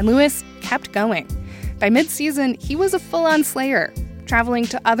theirs. And Lewis kept going. By mid-season, he was a full-on slayer, traveling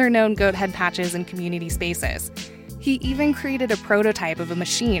to other known goat head patches and community spaces. He even created a prototype of a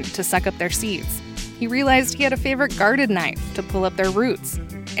machine to suck up their seeds. He realized he had a favorite garden knife to pull up their roots.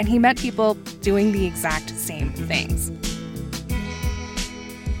 And he met people doing the exact same things.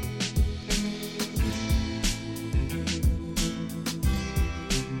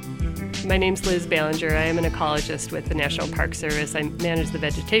 My name's Liz Ballinger. I am an ecologist with the National Park Service. I manage the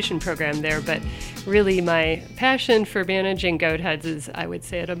vegetation program there, but really my passion for managing goat heads is, I would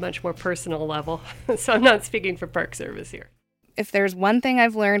say, at a much more personal level. So I'm not speaking for Park Service here. If there's one thing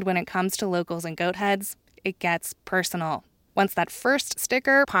I've learned when it comes to locals and goat heads, it gets personal. Once that first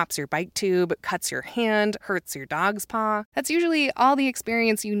sticker pops your bike tube, cuts your hand, hurts your dog's paw, that's usually all the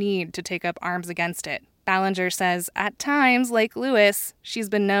experience you need to take up arms against it. Ballinger says at times, like Lewis, she's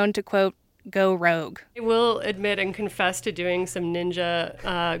been known to, quote, go rogue. I will admit and confess to doing some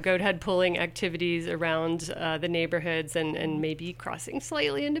ninja goat head pulling activities around the neighborhoods and maybe crossing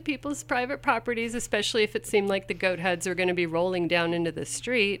slightly into people's private properties, especially if it seemed like the goat heads are going to be rolling down into the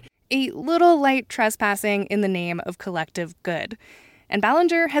street. A little light trespassing in the name of collective good. And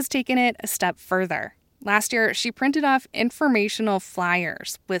Ballinger has taken it a step further. Last year, she printed off informational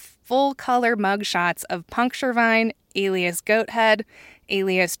flyers with full-color mugshots of puncture vine, alias goat head,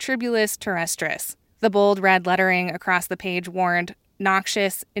 alias Tribulus terrestris. The bold red lettering across the page warned,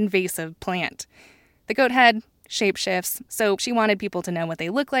 noxious, invasive plant. The goat head shapeshifts, so she wanted people to know what they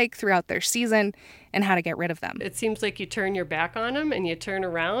look like throughout their season and how to get rid of them. It seems like you turn your back on them and you turn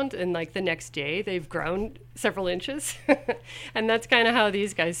around and like the next day they've grown several inches. And that's kind of how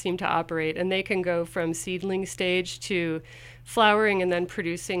these guys seem to operate. And they can go from seedling stage to flowering and then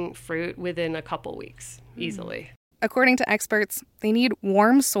producing fruit within a couple weeks easily. According to experts, they need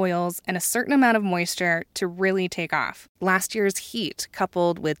warm soils and a certain amount of moisture to really take off. Last year's heat,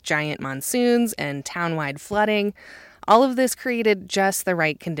 coupled with giant monsoons and town-wide flooding, all of this created just the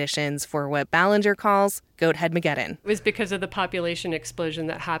right conditions for what Ballinger calls Goat Head-mageddon. It was because of the population explosion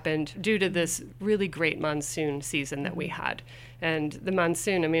that happened due to this really great monsoon season that we had. And the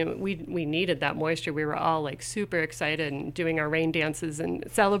monsoon, I mean, we needed that moisture. We were all like super excited and doing our rain dances and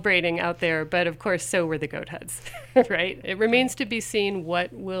celebrating out there. But of course, so were the goat heads, right? It remains to be seen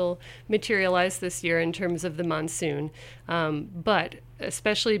what will materialize this year in terms of the monsoon. But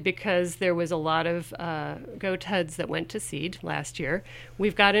especially because there was a lot of goat heads that went to seed last year,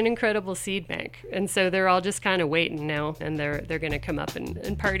 we've got an incredible seed bank. And so they're all just kind of waiting now, and they're going to come up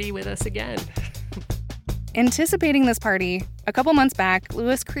and party with us again. Anticipating this party, a couple months back,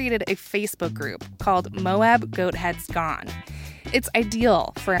 Lewis created a Facebook group called Moab Goat Heads Gone. It's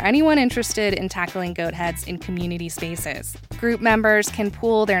ideal for anyone interested in tackling goat heads in community spaces. Group members can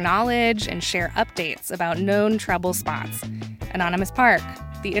pool their knowledge and share updates about known trouble spots. Anonymous Park,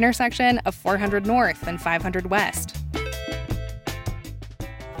 the intersection of 400 North and 500 West.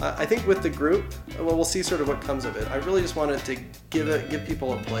 I think with the group, well, we'll see sort of what comes of it. I really just wanted to give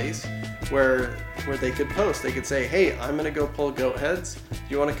people a place where they could post. They could say, hey, I'm going to go pull goat heads. Do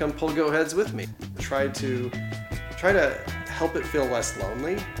you want to come pull goat heads with me? Try to help it feel less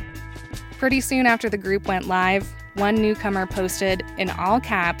lonely. Pretty soon after the group went live, one newcomer posted in all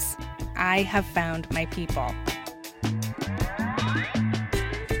caps, I have found my people.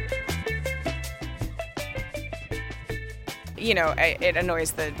 You know, it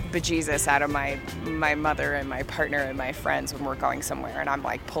annoys the bejesus out of my mother and my partner and my friends when we're going somewhere and I'm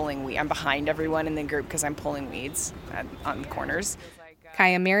like pulling weeds. I'm behind everyone in the group because I'm pulling weeds on the corners.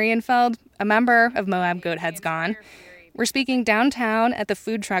 Kaya Marienfeld, a member of Moab Goat Heads Gone. We're speaking downtown at the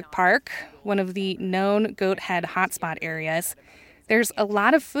Food Truck Park, one of the known goat head hotspot areas. There's a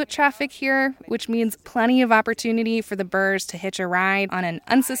lot of foot traffic here, which means plenty of opportunity for the Burrs to hitch a ride on an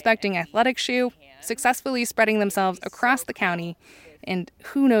unsuspecting athletic shoe, successfully spreading themselves across the county and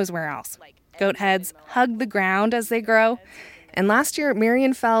who knows where else. Goat heads hug the ground as they grow. And last year,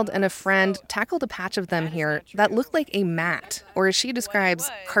 Marienfeld and a friend tackled a patch of them here that looked like a mat, or as she describes,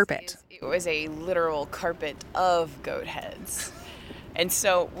 carpet. It was a literal carpet of goat heads. And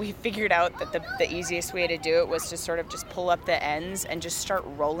so we figured out that the easiest way to do it was to sort of just pull up the ends and just start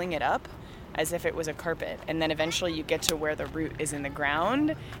rolling it up as if it was a carpet. And then eventually you get to where the root is in the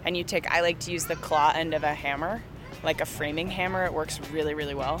ground and I like to use the claw end of a hammer, like a framing hammer. It works really,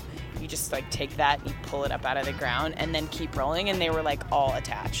 really well. You just like take that, you pull it up out of the ground and then keep rolling, and they were like all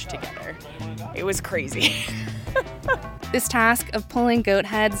attached together. It was crazy. This task of pulling goat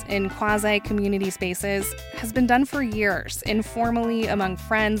heads in quasi-community spaces has been done for years, informally among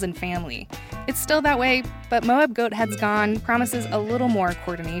friends and family. It's still that way, but Moab Goat Heads Gone promises a little more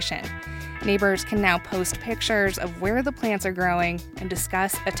coordination. Neighbors can now post pictures of where the plants are growing and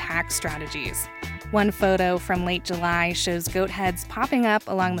discuss attack strategies. One photo from late July shows goat heads popping up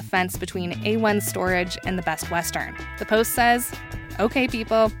along the fence between A1 Storage and the Best Western. The post says, "Okay,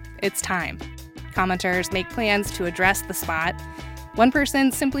 people, it's time." Commenters make plans to address the spot. One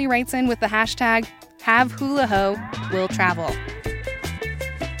person simply writes in with the hashtag, #HaveHulaHo-will-travel.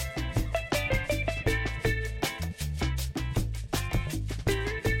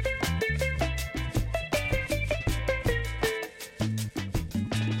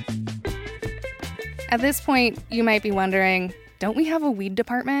 At this point, you might be wondering, don't we have a weed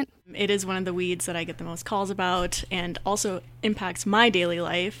department? It is one of the weeds that I get the most calls about and also impacts my daily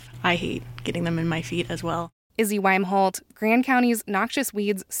life. I hate getting them in my feet as well. Izzy Weimholt, Grand County's noxious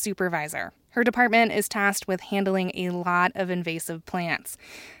weeds supervisor. Her department is tasked with handling a lot of invasive plants.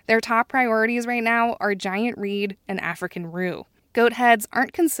 Their top priorities right now are giant reed and African rue. Goat heads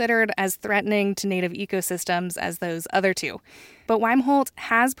aren't considered as threatening to native ecosystems as those other two, but Weimholt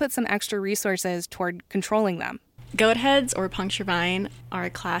has put some extra resources toward controlling them. Goat heads or puncture vine are a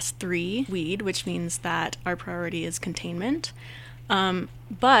class 3 weed, which means that our priority is containment.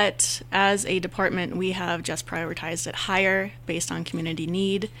 But as a department, we have just prioritized it higher based on community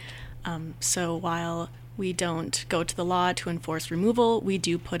need. So while we don't go to the law to enforce removal, we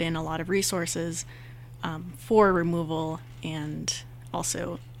do put in a lot of resources for removal and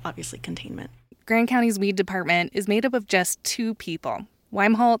also, obviously, containment. Grand County's weed department is made up of just 2 people,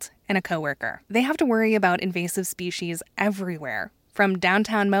 Weimholt and a coworker. They have to worry about invasive species everywhere, from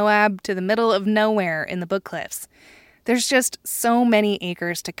downtown Moab to the middle of nowhere in the Book Cliffs. There's just so many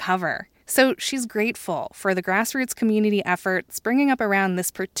acres to cover. So she's grateful for the grassroots community effort springing up around this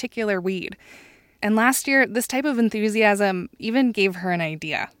particular weed. And last year, this type of enthusiasm even gave her an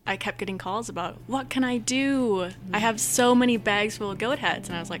idea. I kept getting calls about, what can I do? I have so many bags full of goat heads.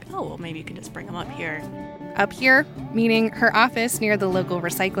 And I was like, oh, well, maybe you can just bring them up here. Up here, meaning her office near the local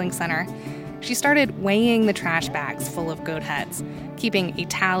recycling center, she started weighing the trash bags full of goat heads, keeping a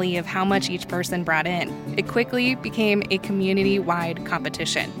tally of how much each person brought in. It quickly became a community-wide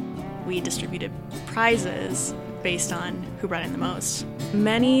competition. We distributed prizes based on who brought in the most.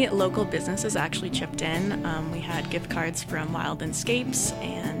 Many local businesses actually chipped in. We had gift cards from Wild Escapes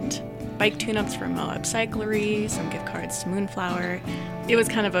and bike tune-ups from Moab Cyclery, some gift cards to Moonflower. It was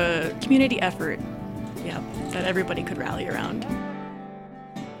kind of a community effort, that everybody could rally around.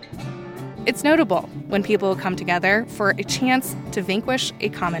 It's notable when people come together for a chance to vanquish a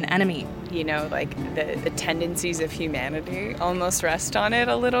common enemy. You know, like the tendencies of humanity almost rest on it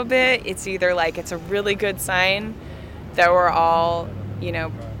a little bit. It's either like it's a really good sign that we're all,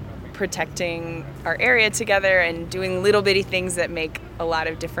 protecting our area together and doing little bitty things that make a lot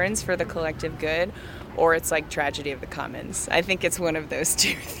of difference for the collective good, or it's like tragedy of the commons. I think it's one of those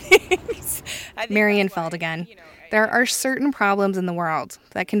two things. Marian Feld again. There are certain problems in the world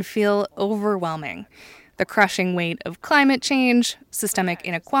that can feel overwhelming. The crushing weight of climate change, systemic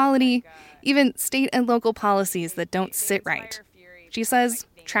inequality, even state and local policies that don't sit right. She says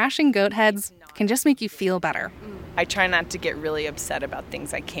trashing goat heads can just make you feel better. I try not to get really upset about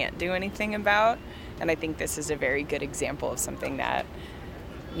things I can't do anything about, and I think this is a very good example of something that,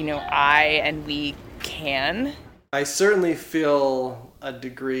 I and we can. I certainly feel a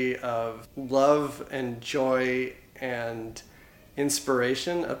degree of love and joy and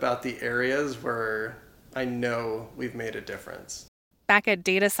inspiration about the areas where I know we've made a difference. Back at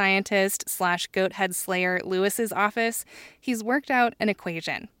data scientist / goat head slayer Lewis's office, he's worked out an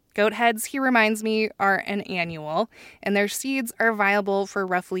equation. Goat heads, he reminds me, are an annual, and their seeds are viable for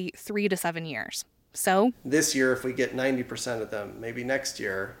roughly 3 to 7 years. So this year, if we get 90% of them, maybe next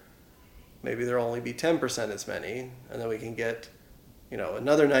year, maybe there'll only be 10% as many, and then we can get,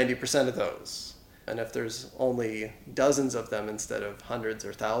 another 90% of those. And if there's only dozens of them instead of hundreds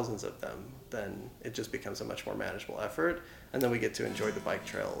or thousands of them, then it just becomes a much more manageable effort. And then we get to enjoy the bike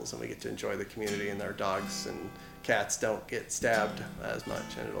trails, and we get to enjoy the community, and our dogs and cats don't get stabbed as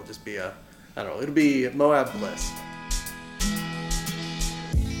much. And it'll just be it'll be Moab bliss.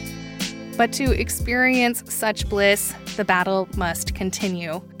 But to experience such bliss, the battle must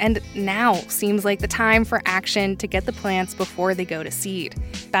continue. And now seems like the time for action to get the plants before they go to seed.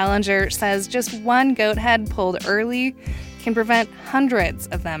 Ballinger says just one goat head pulled early can prevent hundreds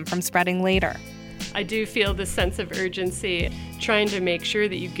of them from spreading later. I do feel this sense of urgency, trying to make sure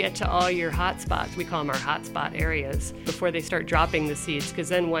that you get to all your hot spots. We call them our hot spot areas before they start dropping the seeds, because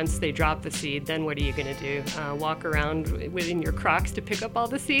then once they drop the seed, then what are you going to do? Walk around within your Crocs to pick up all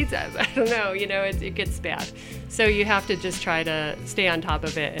the seeds? I don't know, it gets bad. So you have to just try to stay on top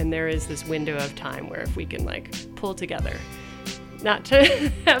of it, and there is this window of time where if we can pull together, not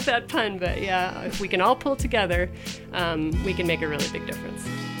to have that pun, but yeah, if we can all pull together, we can make a really big difference.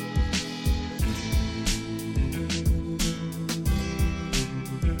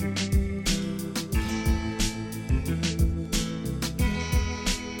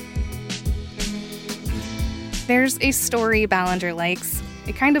 There's a story Ballinger likes,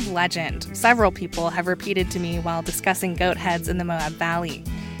 a kind of legend several people have repeated to me while discussing goat heads in the Moab Valley.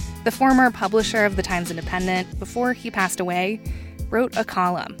 The former publisher of the Times-Independent, before he passed away, wrote a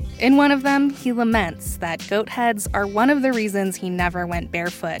column. In one of them, he laments that goat heads are one of the reasons he never went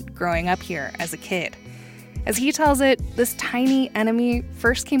barefoot growing up here as a kid. As he tells it, this tiny enemy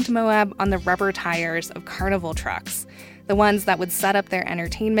first came to Moab on the rubber tires of carnival trucks, the ones that would set up their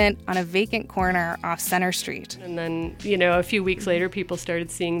entertainment on a vacant corner off Center Street. And then, a few weeks later, people started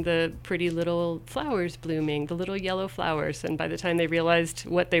seeing the pretty little flowers blooming, the little yellow flowers. And by the time they realized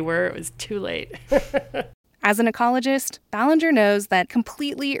what they were, it was too late. As an ecologist, Ballinger knows that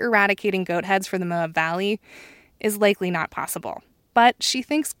completely eradicating goat heads from the Moab Valley is likely not possible. But she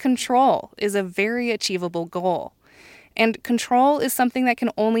thinks control is a very achievable goal. And control is something that can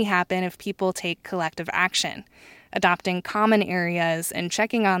only happen if people take collective action, adopting common areas and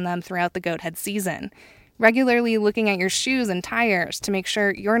checking on them throughout the goat head season, regularly looking at your shoes and tires to make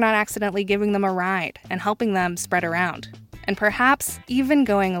sure you're not accidentally giving them a ride and helping them spread around, and perhaps even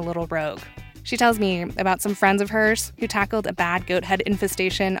going a little rogue. She tells me about some friends of hers who tackled a bad goat head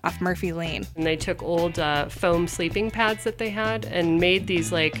infestation off Murphy Lane. And they took old foam sleeping pads that they had and made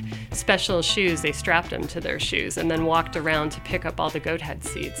these special shoes. They strapped them to their shoes and then walked around to pick up all the goat head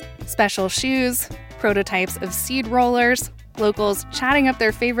seeds. Special shoes, prototypes of seed rollers, locals chatting up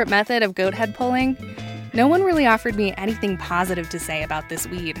their favorite method of goat head pulling. No one really offered me anything positive to say about this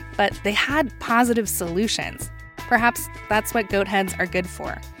weed, but they had positive solutions. Perhaps that's what goat heads are good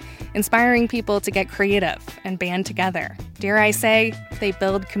for. Inspiring people to get creative and band together. Dare I say, they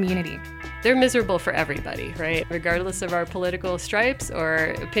build community. They're miserable for everybody, right? Regardless of our political stripes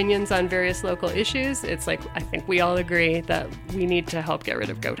or opinions on various local issues, it's I think we all agree that we need to help get rid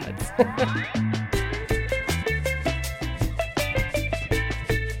of goat heads.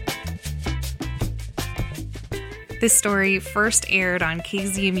 This story first aired on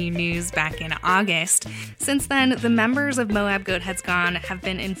KZMU News back in August. Since then, the members of Moab Goat Heads Gone have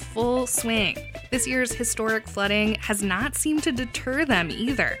been in full swing. This year's historic flooding has not seemed to deter them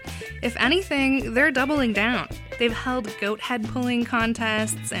either. If anything, they're doubling down. They've held goat head pulling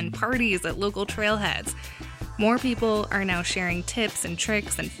contests and parties at local trailheads. More people are now sharing tips and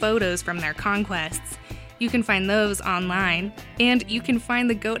tricks and photos from their conquests. You can find those online, and you can find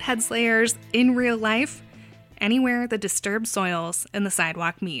the goat head slayers in real life anywhere the disturbed soils and the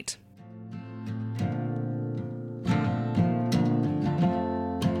sidewalk meet.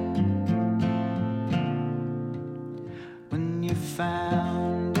 When your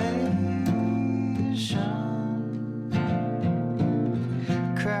foundation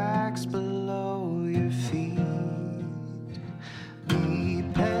cracks below your feet, be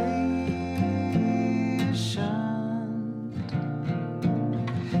patient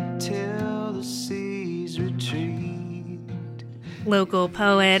till the seas retreat. Local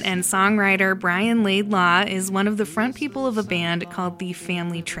poet and songwriter Brian Laidlaw is one of the front people of a band called The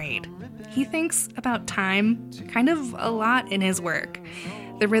Family Trade. He thinks about time kind of a lot in his work.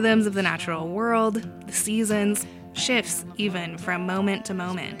 The rhythms of the natural world, the seasons, shifts even from moment to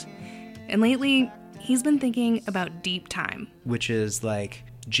moment. And lately, he's been thinking about deep time. Which is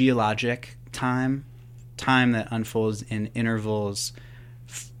geologic time that unfolds in intervals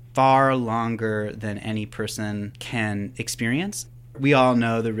far longer than any person can experience. We all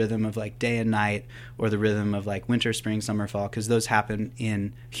know the rhythm of day and night, or the rhythm of winter, spring, summer, fall, because those happen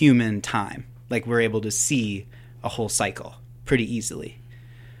in human time. We're able to see a whole cycle pretty easily.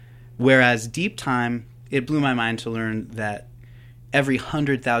 Whereas deep time, it blew my mind to learn that every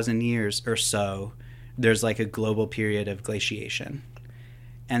 100,000 years or so, there's a global period of glaciation.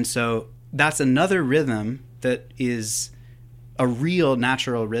 And so that's another rhythm that is a real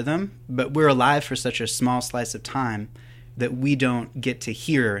natural rhythm, but we're alive for such a small slice of time that we don't get to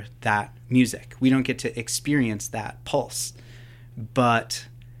hear that music. We don't get to experience that pulse. But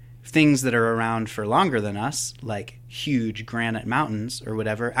things that are around for longer than us, like huge granite mountains or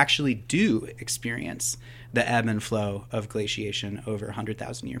whatever, actually do experience the ebb and flow of glaciation over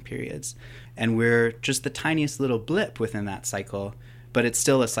 100,000-year periods. And we're just the tiniest little blip within that cycle, but it's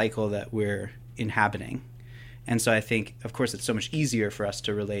still a cycle that we're inhabiting. And so I think, of course, it's so much easier for us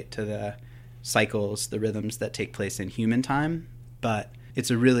to relate to the cycles, the rhythms that take place in human time, but it's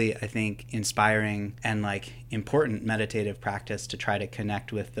a really, I think, inspiring and important meditative practice to try to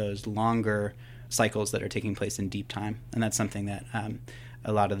connect with those longer cycles that are taking place in deep time. And that's something that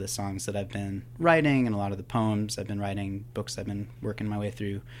a lot of the songs that I've been writing and a lot of the poems I've been writing, books I've been working my way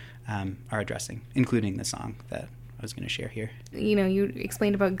through are addressing, including the song that I was going to share here. You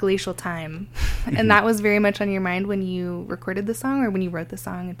explained about glacial time, and that was very much on your mind when you recorded the song or when you wrote the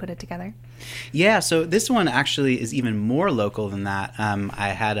song and put it together? Yeah, so this one actually is even more local than that. I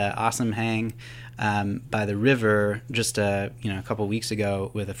had an awesome hang by the river just a couple weeks ago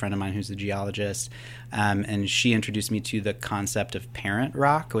with a friend of mine who's a geologist, and she introduced me to the concept of parent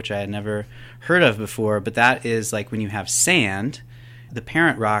rock, which I had never heard of before, but that is when you have sand. The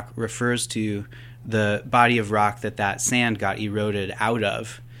parent rock refers to the body of rock that sand got eroded out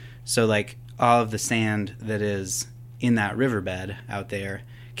of. So like all of the sand that is in that riverbed out there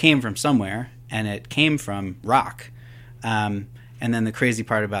came from somewhere, and it came from rock. And then the crazy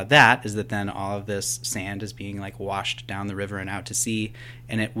part about that is that then all of this sand is being like washed down the river and out to sea,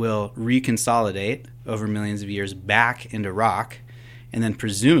 and it will reconsolidate over millions of years back into rock, and then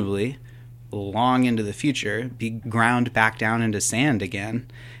presumably long into the future be ground back down into sand again.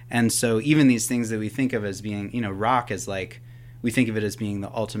 And so even these things that we think of as being, rock is like, we think of it as being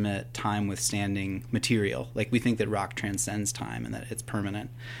the ultimate time withstanding material. Like we think that rock transcends time and that it's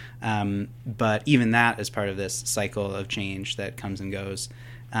permanent. But even that is part of this cycle of change that comes and goes.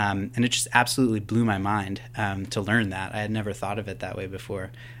 And it just absolutely blew my mind to learn that. I had never thought of it that way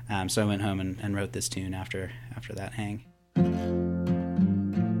before. So I went home and wrote this tune after that hang.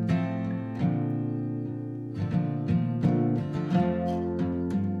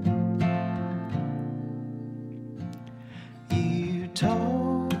 You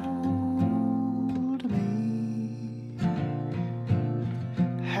told me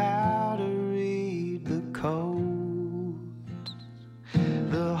how to read the code,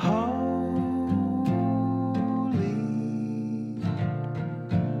 the holy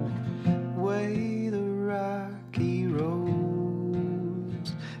way the rocky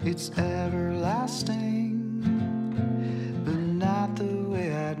roads. It's everlasting, but not the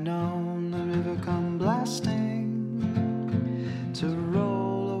way I'd known. The river come blasting to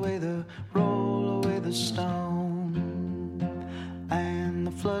roll away the stone, and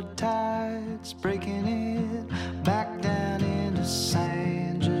the flood tides breaking it back down into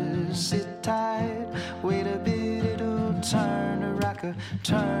sand. Just sit tight, wait a bit, it'll turn to rock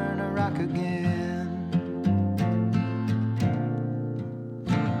again.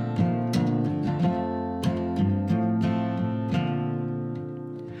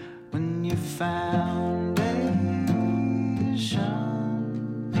 When you foundation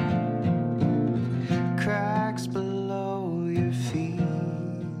cracks below your feet,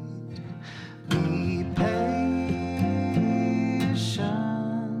 be patient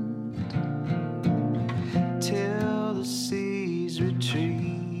till the seas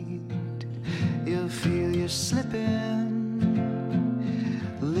retreat. You'll feel you're slipping,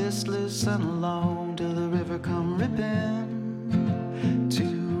 listless and alone, till the river come ripping to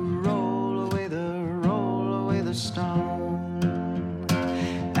roll away the stone,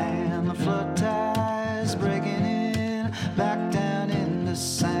 and the flood tides breaking in back down into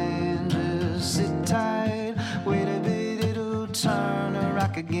sand. Just sit tight, wait a bit, it'll turn to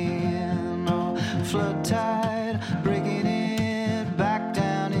rock again. Oh, flood tide breaking in back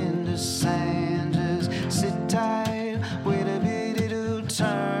down into sand. Just sit tight, wait a bit, it'll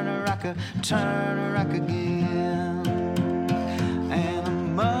turn to rock again. And the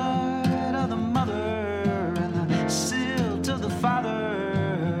mud of the mother and the silt of the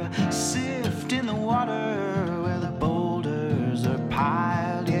father sift in the water where the boulders are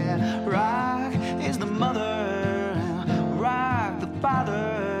piled. Yeah, rock is the mother and rock the father,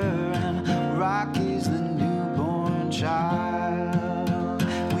 and rock is the newborn child.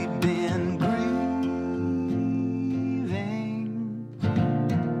 We've been grieving,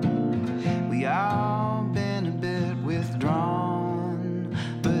 we all been a bit withdrawn,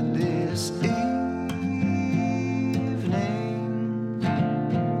 but this evening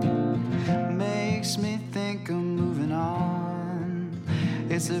makes me think I'm moving on.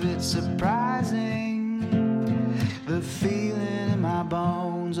 It's a bit surprising, the feeling in my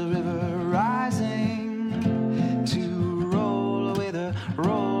bones, a river rising to roll away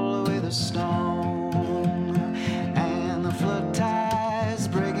the stone, and the flood tides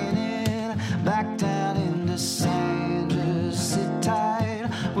breaking in back down into sand. Just sit tight,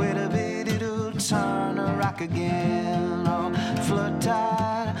 wait a bit, it'll turn to rock again. Oh, flood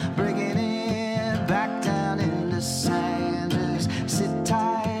tide breaking in back down into sand. Just sit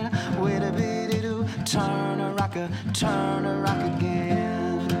tight, wait a bit, it'll turn to rock again.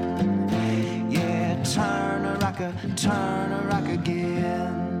 Yeah, turn to rock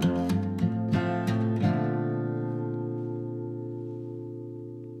again.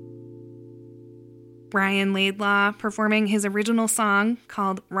 Brian Laidlaw performing his original song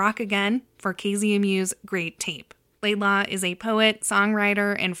called Rock Again for KZMU's Great Tape. Laidlaw is a poet,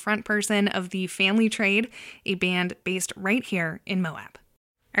 songwriter, and frontperson of the Family Trade, a band based right here in Moab.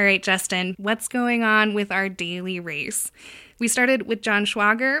 All right, Justin, what's going on with our daily race? We started with John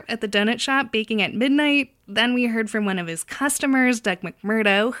Schwager at the donut shop baking at midnight. Then we heard from one of his customers, Doug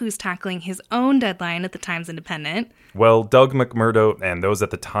McMurdo, who's tackling his own deadline at the Times Independent. Well, Doug McMurdo and those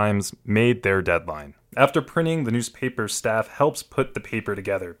at the Times made their deadline. After printing, the newspaper's staff helps put the paper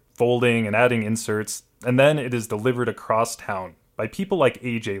together. folding and adding inserts, and then it is delivered across town by people like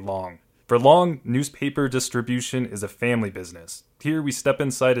AJ Long. For Long, newspaper distribution is a family business. Here we step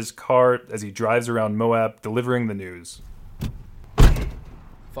inside his car as he drives around Moab delivering the news.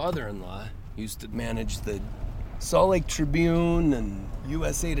 Father-in-law used to manage the Salt Lake Tribune and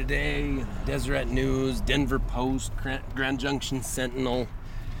USA Today, and Deseret News, Denver Post, Grand Junction Sentinel,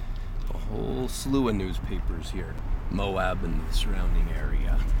 a whole slew of newspapers here, Moab and the surrounding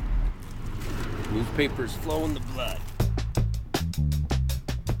area. Newspapers flow in the blood.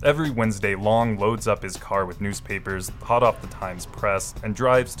 Every Wednesday, Long loads up his car with newspapers, hot off the Times press, and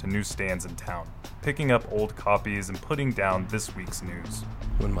drives to newsstands in town, picking up old copies and putting down this week's news.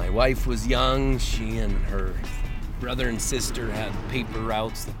 When my wife was young, she and her brother and sister had paper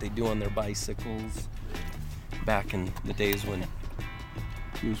routes that they do on their bicycles. Back in the days when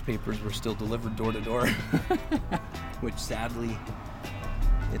newspapers were still delivered door to door, which sadly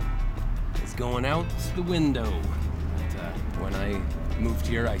it is going out the window. But, when I moved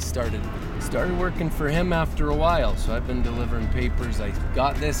here, I started working for him after a while, so I've been delivering papers. I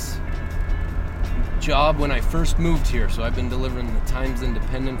got this job when I first moved here, so I've been delivering the Times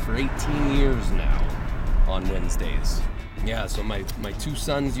Independent for 18 years now on Wednesdays. Yeah, so my two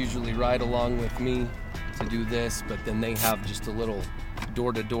sons usually ride along with me to do this, but then they have just a little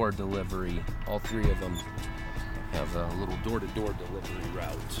door-to-door delivery. All three of them have a little door-to-door delivery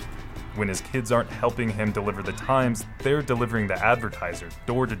route. When his kids aren't helping him deliver the Times, they're delivering the advertiser,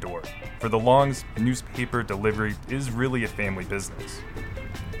 door to door. For the Longs, newspaper delivery is really a family business.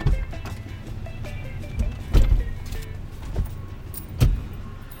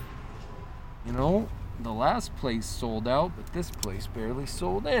 You know, the last place sold out, but this place barely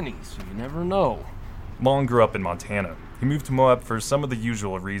sold any, so you never know. Long grew up in Montana. He moved to Moab for some of the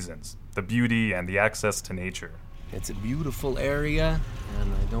usual reasons, the beauty and the access to nature. It's a beautiful area,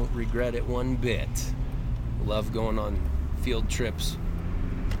 and I don't regret it one bit. I love going on field trips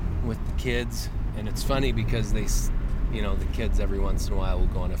with the kids, and it's funny because the kids every once in a while will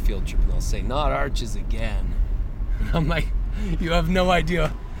go on a field trip and they'll say, "Not Arches again." And I'm like, you have no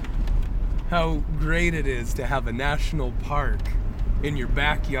idea how great it is to have a national park in your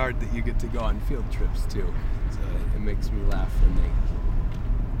backyard that you get to go on field trips to. So it makes me laugh when they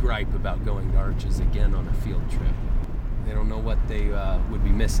gripe about going to Arches again on a field trip. They don't know what they would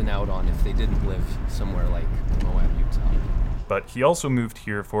be missing out on if they didn't live somewhere like Moab, Utah. But he also moved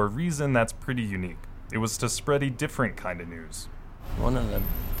here for a reason that's pretty unique. It was to spread a different kind of news. One of the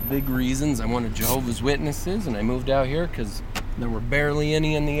big reasons I wanted Jehovah's Witnesses, and I moved out here because there were barely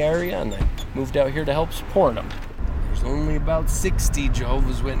any in the area, and I moved out here to help support them. There's only about 60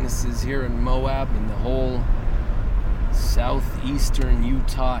 Jehovah's Witnesses here in Moab in the whole southeastern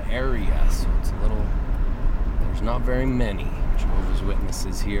Utah area, so there's not very many Jehovah's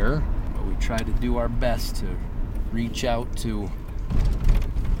Witnesses here, but we try to do our best to reach out to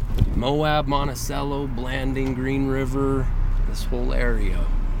Moab, Monticello, Blanding, Green River, this whole area,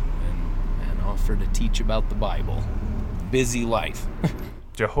 and offer to teach about the Bible. Busy life.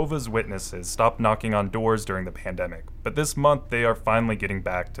 Jehovah's Witnesses stopped knocking on doors during the pandemic, but this month they are finally getting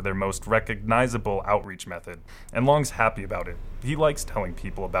back to their most recognizable outreach method, and Long's happy about it. He likes telling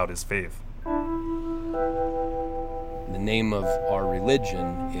people about his faith. The name of our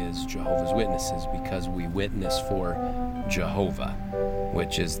religion is Jehovah's Witnesses because we witness for Jehovah,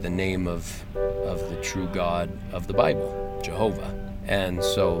 which is the name of the true God of the Bible, Jehovah. And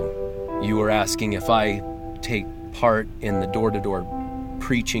so you were asking if I take part in the door-to-door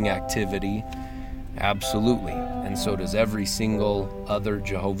preaching activity. Absolutely. And so does every single other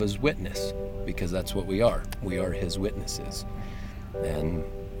Jehovah's Witness, because that's what we are. We are his witnesses. And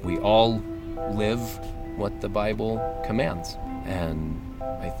we all live what the Bible commands. And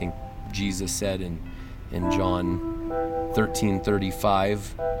I think Jesus said in John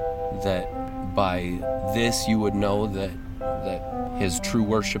 13:35 that by this you would know that his true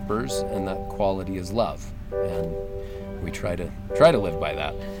worshipers, and that quality is love. And we try to live by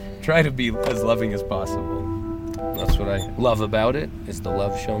that. Try to be as loving as possible. That's what I love about it, is the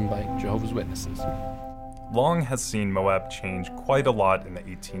love shown by Jehovah's Witnesses. Long has seen Moab change quite a lot in the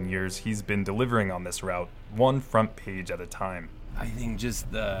 18 years he's been delivering on this route, one front page at a time. I think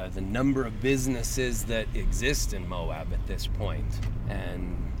just the number of businesses that exist in Moab at this point,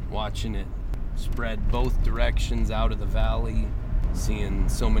 and watching it spread both directions out of the valley, seeing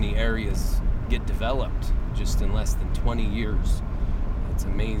so many areas get developed just in less than 20 years. It's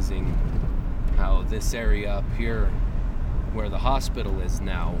amazing how this area up here, where the hospital is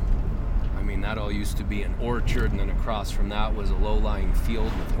now, I mean, that all used to be an orchard, and then across from that was a low-lying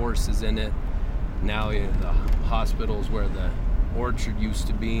field with horses in it. Now the hospital's where the orchard used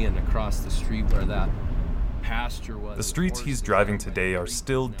to be and across the street where that pasture was. The streets he's driving today are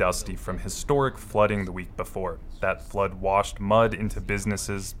still dusty from historic flooding the week before. That flood washed mud into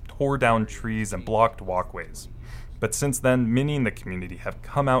businesses, tore down trees, and blocked walkways. But since then, many in the community have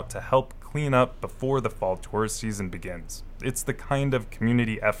come out to help clean up before the fall tourist season begins. It's the kind of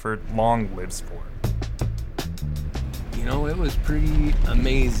community effort Long lives for. You know, it was pretty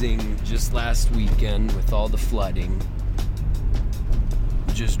amazing just last weekend with all the flooding.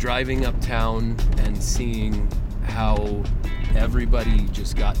 Just driving uptown and seeing how everybody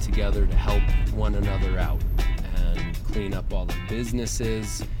just got together to help one another out and clean up all the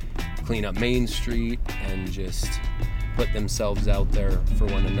businesses, clean up Main Street, and just put themselves out there for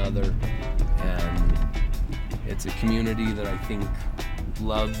one another. And it's a community that I think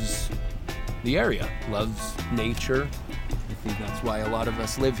loves the area, loves nature. I think that's why a lot of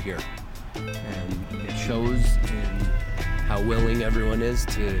us live here. And it shows in how willing everyone is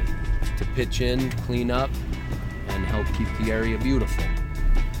to pitch in, clean up, and help keep the area beautiful.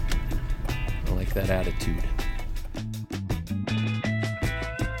 I like that attitude.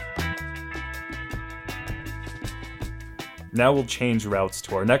 Now we'll change routes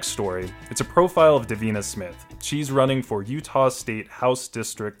to our next story. It's a profile of Davina Smith. She's running for Utah State House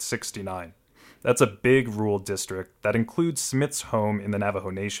District 69. That's a big rural district that includes Smith's home in the Navajo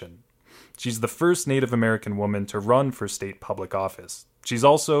Nation. She's the first Native American woman to run for state public office. She's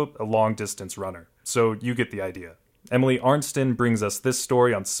also a long-distance runner, so you get the idea. Emily Arnston brings us this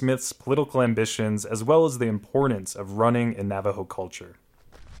story on Smith's political ambitions as well as the importance of running in Navajo culture.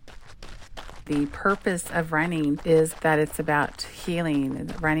 The purpose of running is that it's about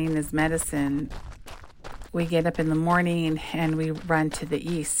healing. Running is medicine. We get up in the morning and we run to the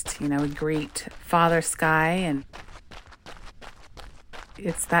east. We greet Father Sky, and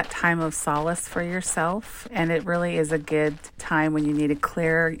it's that time of solace for yourself. And it really is a good time when you need to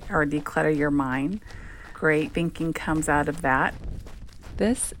clear or declutter your mind. Great thinking comes out of that.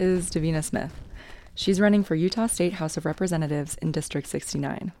 This is Davina Smith. She's running for Utah State House of Representatives in District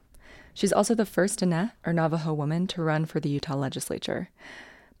 69. She's also the first Diné, or Navajo woman, to run for the Utah legislature.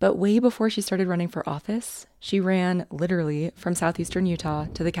 But way before she started running for office, she ran, literally, from southeastern Utah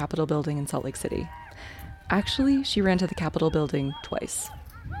to the Capitol building in Salt Lake City. Actually, she ran to the Capitol building twice.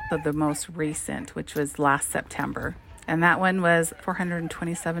 So the most recent, which was last September, and that one was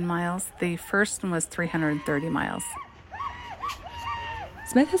 427 miles. The first one was 330 miles.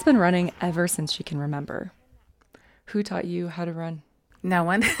 Smith has been running ever since she can remember. Who taught you how to run? No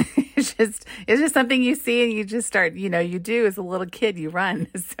one. It's just something you see and you just start, you do as a little kid, you run.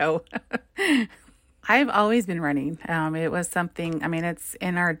 So I've always been running. It was something, it's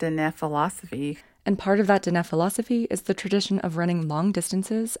in our Diné philosophy. And part of that Diné philosophy is the tradition of running long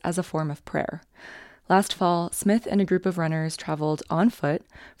distances as a form of prayer. Last fall, Smith and a group of runners traveled on foot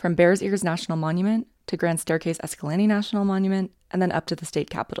from Bears Ears National Monument to Grand Staircase Escalante National Monument and then up to the state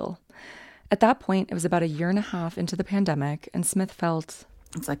capitol. At that point, it was about a year and a half into the pandemic, and Smith felt...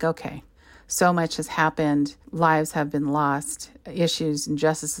 It's like, okay, so much has happened. Lives have been lost. Issues,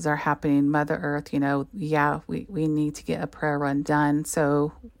 injustices are happening. Mother Earth, we need to get a prayer run done.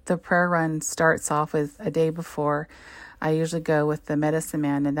 So the prayer run starts off with a day before. I usually go with the medicine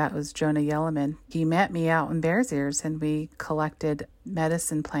man, and that was Jonah Yellowman. He met me out in Bears Ears, and we collected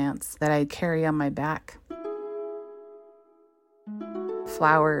medicine plants that I'd carry on my back.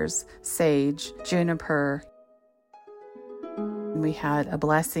 Flowers, sage, juniper. We had a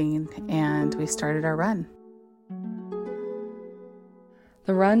blessing and we started our run.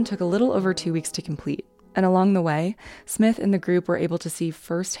 The run took a little over 2 weeks to complete, and along the way, Smith and the group were able to see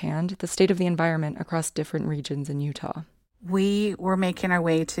firsthand the state of the environment across different regions in Utah. We were making our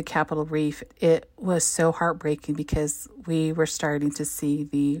way to Capitol Reef. It was so heartbreaking because we were starting to see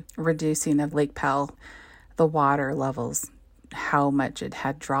the reducing of Lake Powell, the water levels, how much it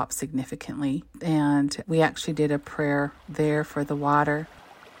had dropped significantly. And we actually did a prayer there for the water.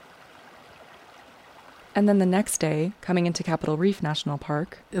 And then the next day, coming into Capitol Reef National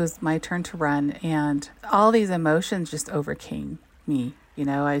Park, it was my turn to run, and all these emotions just overcame me.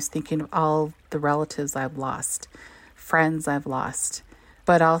 I was thinking of all the relatives I've lost, friends I've lost,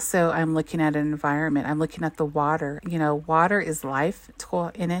 but also I'm looking at an environment. I'm looking at the water. Water is life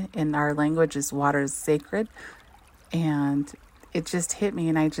in it. In our language, water is sacred. And it just hit me,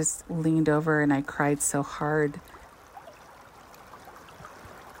 and I just leaned over and I cried so hard.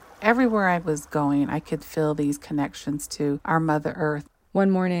 Everywhere I was going, I could feel these connections to our Mother Earth. One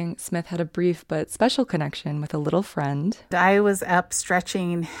morning, Smith had a brief but special connection with a little friend. I was up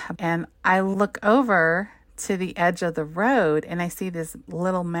stretching, and I look over to the edge of the road, and I see this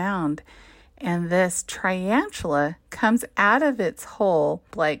little mound. and this tarantula comes out of its hole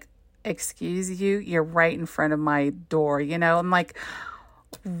like, excuse you, you're right in front of my door. I'm like,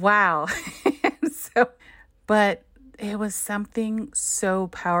 wow. But it was something so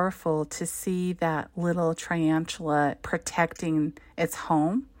powerful to see that little tarantula protecting its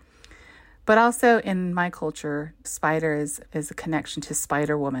home. But also in my culture, spider is a connection to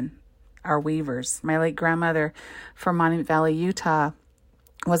Spider Woman, our weavers. My late grandmother from Monument Valley, Utah,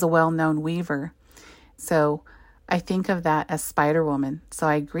 was a well-known weaver. So I think of that as Spider Woman. So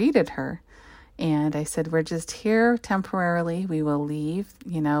I greeted her and I said, we're just here temporarily. We will leave,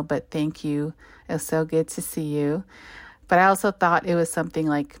 but thank you. It was so good to see you. But I also thought it was something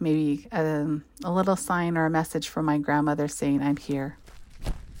like maybe a little sign or a message from my grandmother saying, I'm here.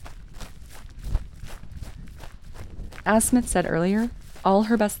 As Smith said earlier, all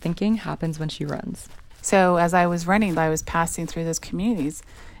her best thinking happens when she runs. So as I was running, I was passing through those communities.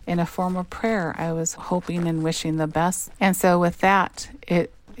 In a form of prayer, I was hoping and wishing the best. And so with that,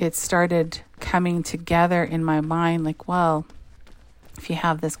 it started coming together in my mind like, well, if you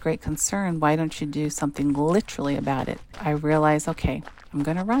have this great concern, why don't you do something literally about it? I realized, okay, I'm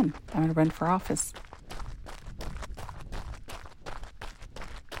going to run. I'm going to run for office.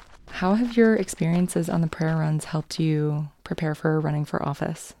 How have your experiences on the prayer runs helped you prepare for running for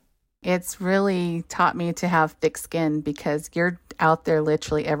office? It's really taught me to have thick skin because you're out there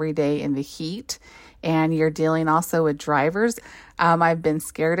literally every day in the heat and you're dealing also with drivers. I've been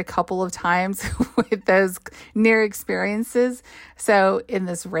scared a couple of times with those near experiences. So in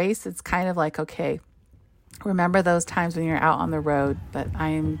this race, it's kind of like, okay, remember those times when you're out on the road, but I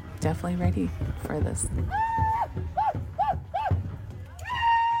am definitely ready for this.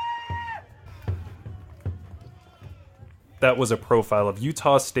 That was a profile of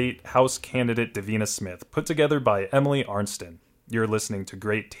Utah State House candidate Davina Smith, put together by Emily Arnston. You're listening to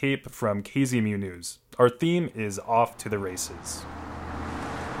great tape from KZMU News. Our theme is Off to the Races.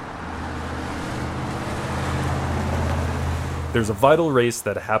 There's a vital race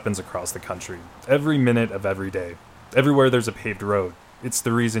that happens across the country, every minute of every day. Everywhere there's a paved road. It's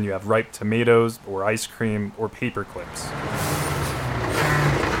the reason you have ripe tomatoes, or ice cream, or paper clips.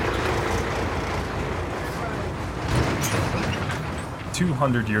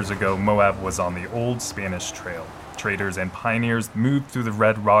 "200 years ago, Moab was on the old Spanish Trail. Traders and pioneers moved through the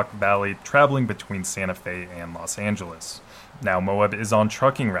Red Rock Valley, traveling between Santa Fe and Los Angeles. Now Moab is on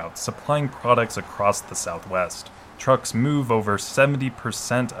trucking routes, supplying products across the Southwest. Trucks move over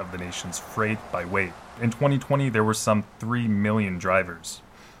 70% of the nation's freight by weight. In 2020, there were some 3 million drivers.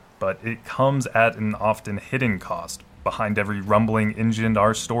 But it comes at an often hidden cost. Behind every rumbling engine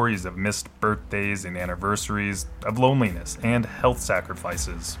are stories of missed birthdays and anniversaries, of loneliness and health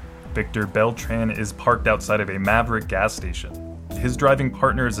sacrifices. Victor Beltran is parked outside of a Maverick gas station. His driving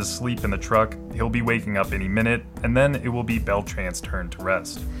partner is asleep in the truck. He'll be waking up any minute, and then it will be Beltran's turn to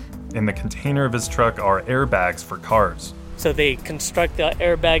rest. In the container of his truck are airbags for cars. So they construct the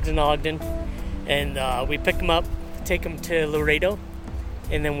airbags in Ogden, and we pick them up, take them to Laredo,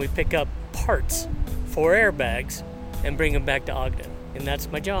 and then we pick up parts for airbags and bring them back to Ogden. And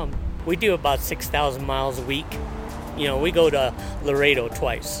that's my job. We do about 6,000 miles a week. We go to Laredo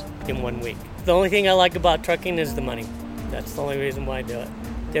twice in 1 week. The only thing I like about trucking is the money. That's the only reason why I do it.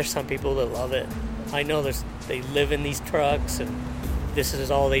 There's some people that love it. I know they live in these trucks and this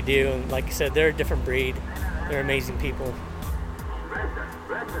is all they do. And like I said, they're a different breed. They're amazing people.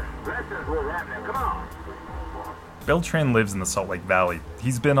 Beltran lives in the Salt Lake Valley.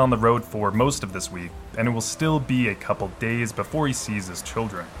 He's been on the road for most of this week, and it will still be a couple days before he sees his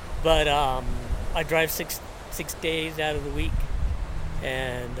children. But I drive six days out of the week,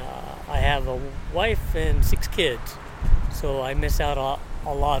 and I have a wife and 6 kids, so I miss out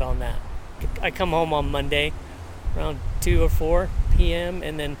a lot on that. I come home on Monday around 2 or 4 p.m.,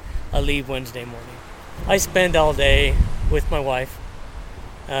 and then I leave Wednesday morning. I spend all day with my wife.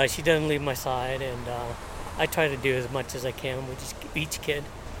 She doesn't leave my side, and I try to do as much as I can with each kid.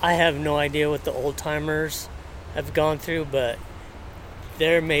 I have no idea what the old timers have gone through, but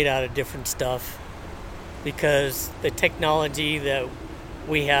they're made out of different stuff because the technology that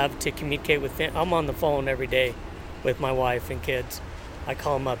we have to communicate with them. I'm on the phone every day with my wife and kids. I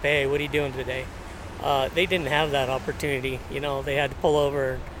call them up, hey, what are you doing today? They didn't have that opportunity. They had to pull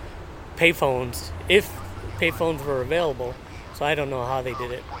over payphones if payphones were available. So I don't know how they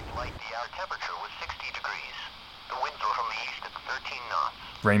did it.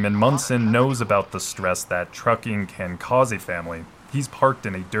 Raymond Munson knows about the stress that trucking can cause a family. He's parked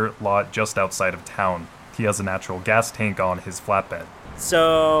in a dirt lot just outside of town. He has a natural gas tank on his flatbed.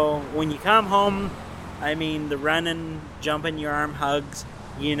 So when you come home, the running, jumping your arm hugs,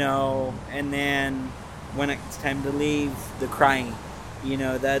 you know, and then when it's time to leave, the crying, you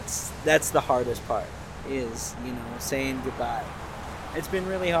know, that's the hardest part, is, you know, saying goodbye. It's been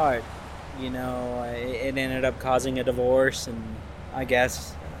really hard, you know. It ended up causing a divorce, and I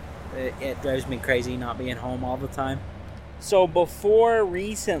guess it drives me crazy not being home all the time. So before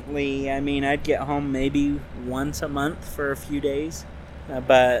recently, I mean, I'd get home maybe once a month for a few days.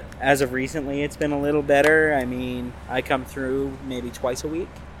 But as of recently, it's been a little better. I mean, I come through maybe twice a week.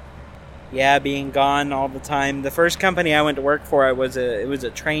 Yeah, being gone all the time. The first company I went to work for, it was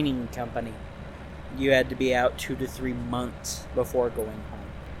a training company. You had to be out 2 to 3 months before going home.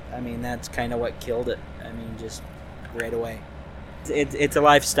 I mean, that's kind of what killed it. I mean, just right away. It's a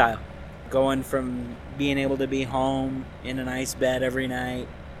lifestyle. Going from being able to be home in a nice bed every night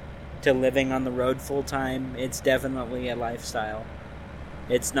to living on the road full time, it's definitely a lifestyle.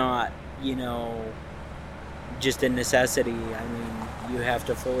 It's not, you know, just a necessity. I mean, you have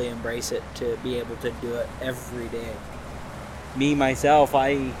to fully embrace it to be able to do it every day. Me, myself,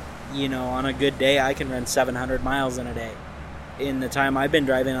 you know, on a good day, I can run 700 miles in a day. In the time I've been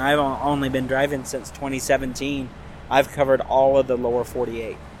driving, I've only been driving since 2017. I've covered all of the lower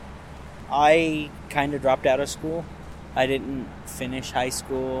 48. I kind of dropped out of school. I didn't finish high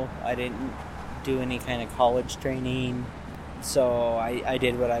school. I didn't do any kind of college training. So I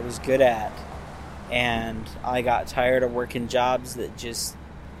did what I was good at. And I got tired of working jobs that just,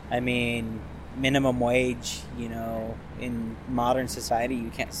 I mean, minimum wage, you know, in modern society,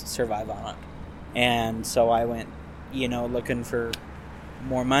 you can't survive on it. And so I went, you know, looking for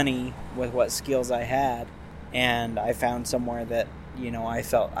more money with what skills I had. And I found somewhere that, you know, I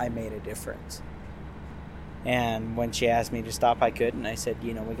felt I made a difference. And when she asked me to stop, I couldn't. I said,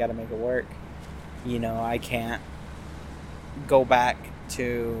 you know, we got to make it work. You know, I can't go back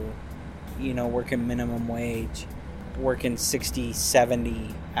to, you know, working minimum wage, working 60,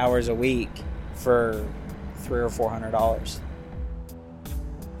 70 hours a week for $300 or $400.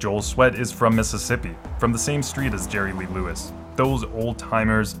 Joel Sweat is from Mississippi, from the same street as Jerry Lee Lewis. Those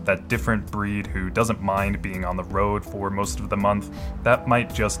old-timers, that different breed who doesn't mind being on the road for most of the month, that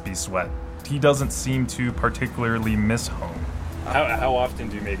might just be Sweat. He doesn't seem to particularly miss home. How often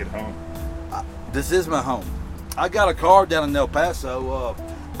do you make it home? This is my home. I got a car down in El Paso.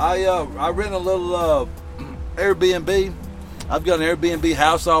 I rent a little Airbnb. I've got an Airbnb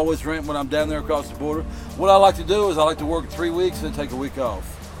house I always rent when I'm down there across the border. What I like to do is I like to work 3 weeks and then take a week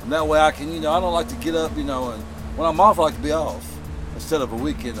off. And that way I can, you know, I don't like to get up, you know, and when I'm off I like to be off instead of a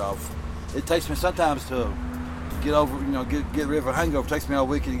weekend off. It takes me sometimes to get over, you know, get rid of a hangover. It takes me all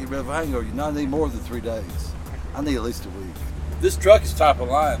weekend to get rid of a hangover. You know, I need more than 3 days. I need at least a week. This truck is top of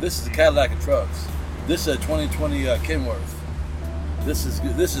line. This is a Cadillac of trucks. This is a 2020 Kenworth. This is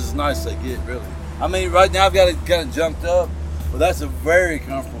good. This is as nice as they get, really. I mean, right now I've got it kind of jumped up, but that's a very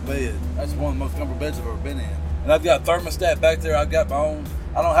comfortable bed. That's one of the most comfortable beds I've ever been in. And I've got a thermostat back there. I've got my own.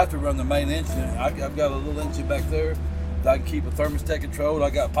 I don't have to run the main engine. I've got a little engine back there that I can keep a thermostat controlled. I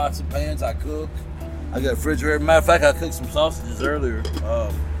got pots and pans. I cook. I got a refrigerator. Matter of fact, I cooked some sausages earlier.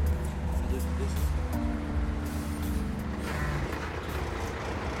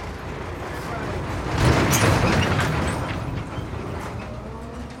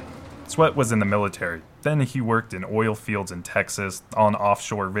 Sweat was in the military. Then he worked in oil fields in Texas, on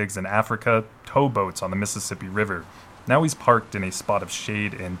offshore rigs in Africa, towboats on the Mississippi River. Now he's parked in a spot of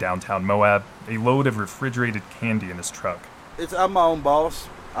shade in downtown Moab, a load of refrigerated candy in his truck. I'm my own boss.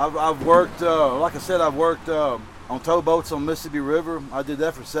 I've worked, like I said, I've worked on towboats on Mississippi River. I did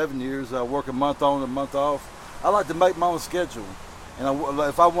that for 7 years. I work a month on, a month off. I like to make my own schedule. And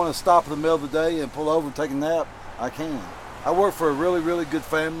if I want to stop in the middle of the day and pull over and take a nap, I can. I work for a really, really good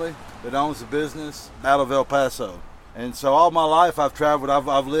family that owns a business out of El Paso. And so all my life I've traveled.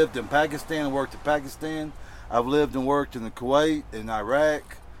 I've lived in Pakistan and worked in Pakistan. I've lived and worked in the Kuwait, in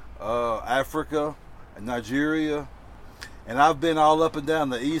Iraq, Africa, and Nigeria. And I've been all up and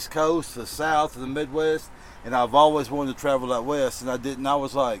down the East Coast, the South, and the Midwest. And I've always wanted to travel out West, and I didn't. I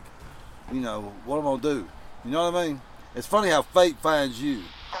was like, you know, what am I going to do? You know what I mean? It's funny how fate finds you.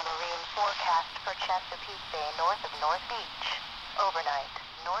 The marine forecast for Chesapeake Bay north of North Beach. Overnight.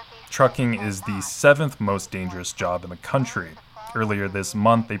 Trucking is the 7th most dangerous job in the country. Earlier this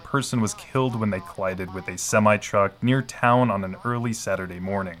month, a person was killed when they collided with a semi-truck near town on an early Saturday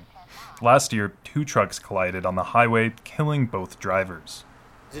morning. Last year, 2 trucks collided on the highway, killing both drivers.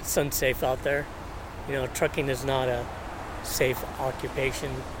 It's unsafe out there. You know, trucking is not a safe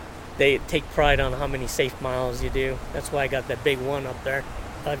occupation. They take pride on how many safe miles you do. That's why I got that big one up there.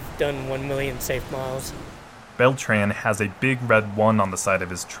 I've done 1 million safe miles. Beltran has a big red 1 on the side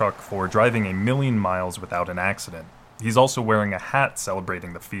of his truck for driving 1 million miles without an accident. He's also wearing a hat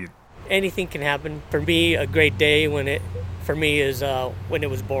celebrating the feat. Anything can happen. For me, a great day when it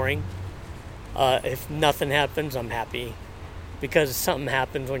was boring. If nothing happens, I'm happy. Because something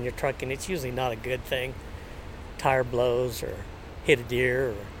happens when you're trucking, it's usually not a good thing. Tire blows or hit a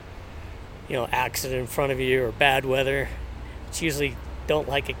deer or, accident in front of you or bad weather. It's usually don't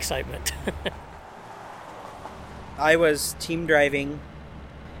like excitement. I was team driving,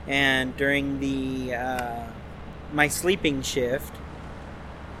 and during my sleeping shift,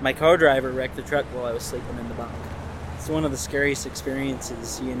 my co-driver wrecked the truck while I was sleeping in the bunk. It's one of the scariest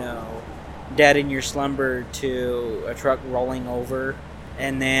experiences, dead in your slumber to a truck rolling over,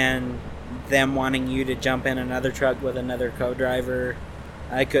 and then them wanting you to jump in another truck with another co-driver.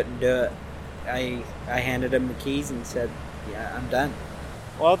 I couldn't do it. I handed him the keys and said, yeah, I'm done.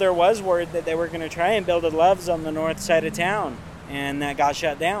 Well, there was word that they were going to try and build a Love's on the north side of town, and that got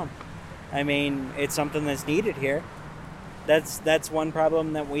shut down. I mean, it's something that's needed here. That's one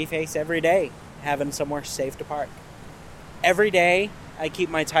problem that we face every day, having somewhere safe to park. Every day, I keep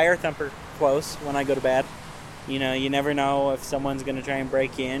my tire thumper close when I go to bed. You never know if someone's going to try and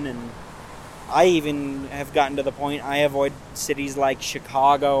break in, and I even have gotten to the point I avoid cities like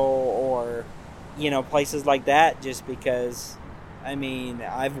Chicago or, places like that just because,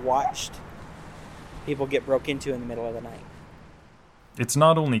 I've watched people get broke into in the middle of the night. It's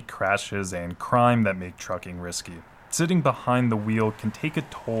not only crashes and crime that make trucking risky. Sitting behind the wheel can take a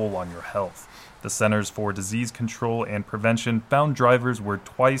toll on your health. The Centers for Disease Control and Prevention found drivers were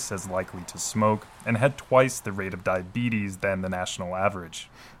twice as likely to smoke and had twice the rate of diabetes than the national average.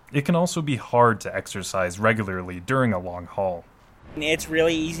 It can also be hard to exercise regularly during a long haul. It's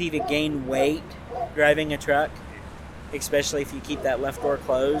really easy to gain weight driving a truck, especially if you keep that left door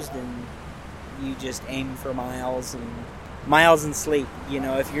closed and you just aim for miles and sleep.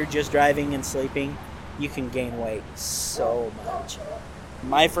 If you're just driving and sleeping, you can gain weight so much.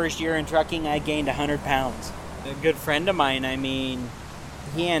 My first year in trucking, I gained 100 pounds. A good friend of mine,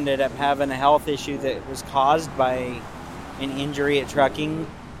 he ended up having a health issue that was caused by an injury at trucking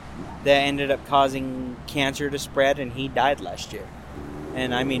that ended up causing cancer to spread, and he died last year.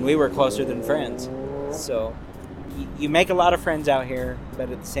 And we were closer than friends. So you make a lot of friends out here, but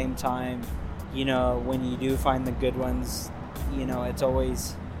at the same time, when you do find the good ones, it's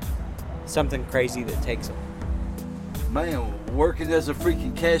always something crazy that takes them. Man, working as a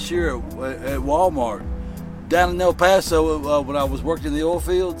freaking cashier at Walmart. Down in El Paso, when I was working in the oil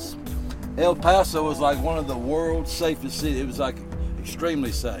fields, El Paso was like one of the world's safest cities. It was like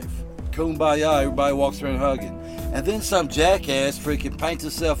extremely safe. Kumbaya, everybody walks around hugging. And then some jackass freaking paints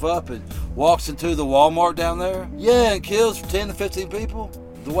himself up and walks into the Walmart down there. Yeah, and kills 10 to 15 people.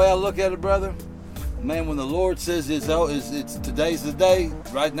 The way I look at it, brother, man, when the Lord says it's today's the day,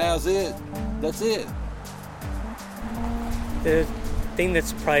 right now's it, that's it. The thing that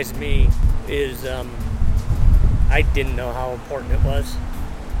surprised me is I didn't know how important it was,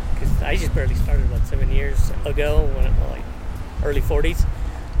 because I just barely started 7 years ago, when early 40s.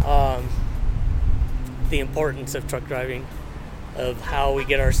 The importance of truck driving, of how we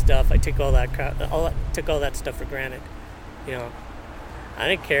get our stuff. I took all that stuff for granted. I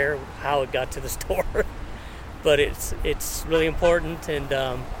didn't care how it got to the store, but it's really important,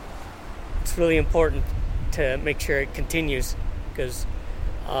 and it's really important to make sure it continues, because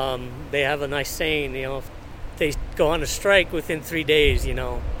they have a nice saying, if they go on a strike within 3 days,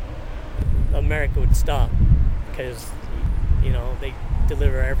 America would stop, because they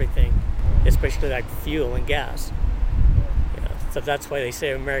deliver everything, especially like fuel and gas. So that's why they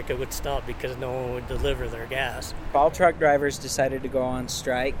say America would stop, because no one would deliver their gas. If all truck drivers decided to go on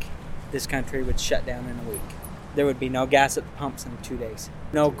strike, this country would shut down in a week. There would be no gas at the pumps in 2 days.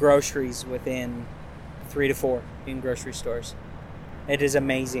 No groceries within 3 to 4 in grocery stores. It is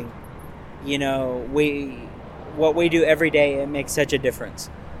amazing. What we do every day, it makes such a difference.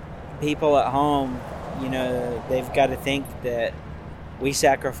 People at home, they've got to think that we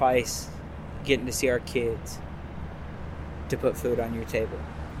sacrifice getting to see our kids to put food on your table.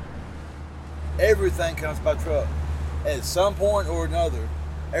 Everything comes by truck. At some point or another,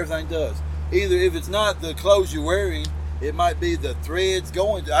 everything does. Either if it's not the clothes you're wearing, it might be the threads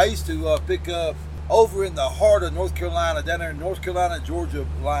going. I used to pick up over in the heart of North Carolina, down there in North Carolina-Georgia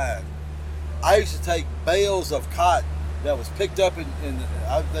line. I used to take bales of cotton that was picked up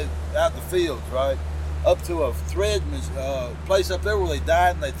out the fields, right, up to a thread place up there where they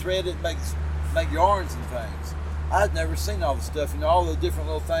dyed and they thread it, make yarns and things. I'd never seen all the stuff, all the different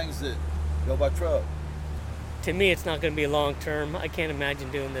little things that go by truck. To me, it's not going to be long term. I can't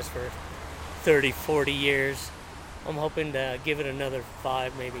imagine doing this for 30, 40 years. I'm hoping to give it another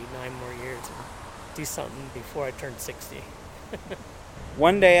 5, maybe 9 more years. do something before I turn 60.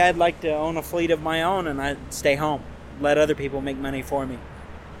 One day I'd like to own a fleet of my own and I'd stay home. Let other people make money for me.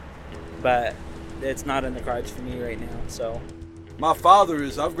 But it's not in the cards for me right now, so. My father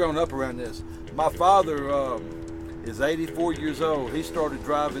is, I've grown up around this. My father is 84 years old. He started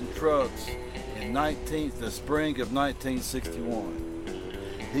driving trucks in the spring of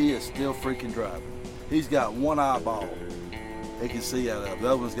 1961. He is still freaking driving. He's got one eyeball he can see out of. The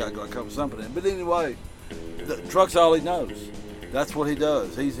other one's got glaucoma something in. But anyway, the truck's all he knows. That's what he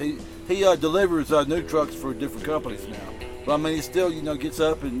does. He delivers new trucks for different companies now. But I mean, he still, gets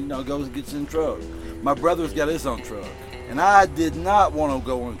up and, goes and gets in the truck. My brother's got his own truck. And I did not want to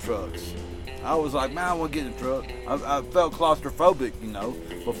go on trucks. I was like, man, I want to get in a truck. I felt claustrophobic,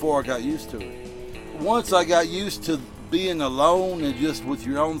 before I got used to it. Once I got used to being alone and just with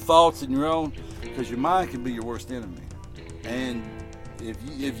your own thoughts and your own, because your mind can be your worst enemy. And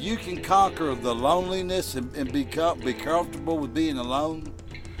if you can conquer the loneliness and be comfortable with being alone,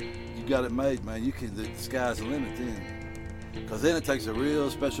 you got it made, man. The sky's the limit then. Because then it takes a real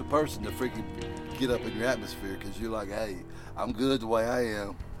special person to freaking get up in your atmosphere, because you're like, hey, I'm good the way I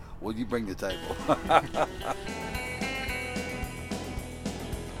am. Well, you bring the table.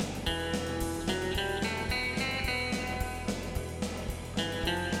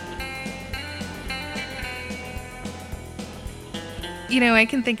 I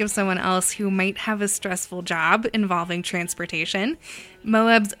can think of someone else who might have a stressful job involving transportation.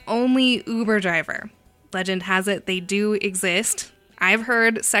 Moab's only Uber driver. Legend has it they do exist. I've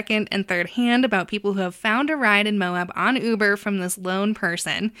heard second and third hand about people who have found a ride in Moab on Uber from this lone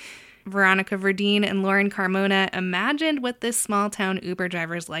person. Veronica Verdeen and Lauren Carmona imagined what this small-town Uber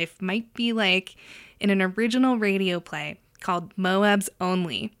driver's life might be like in an original radio play called Moab's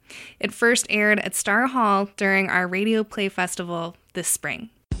Only. It first aired at Star Hall during our radio play festival this spring.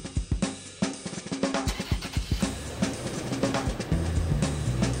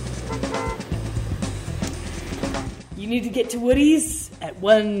 You need to get to Woody's at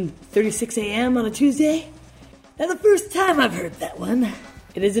 1:36 a.m. on a Tuesday? Now, the first time I've heard that one.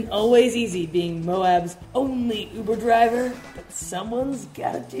 It isn't always easy being Moab's only Uber driver, but someone's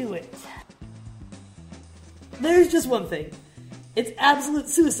gotta do it. There's just one thing. It's absolute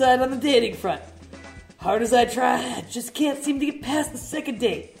suicide on the dating front. Hard as I try, I just can't seem to get past the second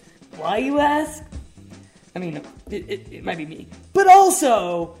date. Why, you ask? I mean, it might be me. But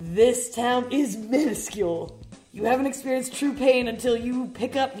also, this town is minuscule. You haven't experienced true pain until you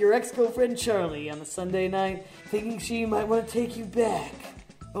pick up your ex-girlfriend Charlie on a Sunday night, thinking she might want to take you back.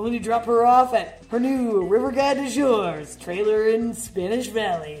 Only to drop her off at her new River Guide de Jour's trailer in Spanish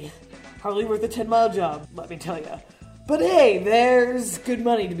Valley. Hardly worth a 10-mile job, let me tell ya. But hey, there's good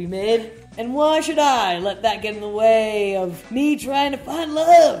money to be made. And why should I let that get in the way of me trying to find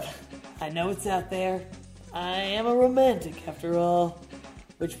love? I know it's out there. I am a romantic, after all.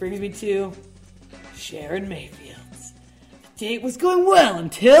 Which brings me to Sharon Mayfield's. The date was going well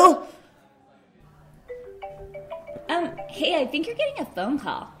until... Hey, I think you're getting a phone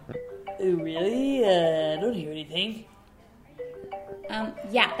call. Oh, really? I don't hear anything.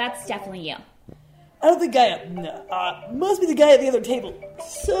 Yeah, that's definitely you. I don't think must be the guy at the other table.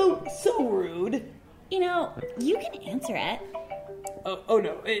 So rude. You can answer it. Oh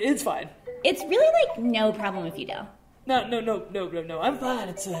no, it's fine. It's really, no problem if you do. No, I'm fine.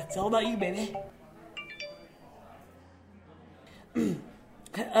 It's all about you, baby.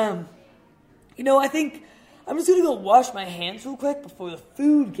 I think I'm just gonna go wash my hands real quick before the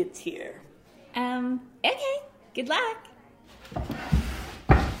food gets here. Okay. Good luck.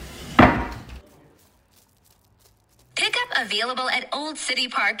 Pickup available at Old City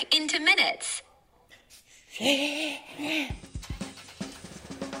Park in 2 minutes.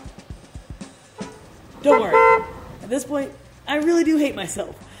 Don't worry. At this point, I really do hate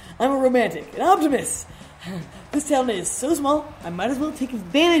myself. I'm a romantic, an optimist. This town is so small, I might as well take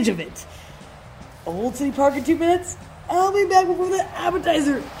advantage of it. Old City Park in 2 minutes? I'll be back before the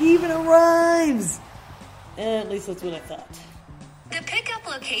appetizer even arrives. At least that's what I thought. The pickup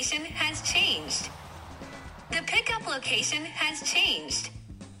location has changed. The pickup location has changed.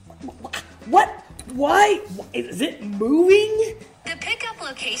 What? Why? Is it moving? The pickup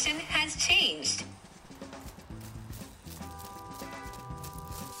location has changed.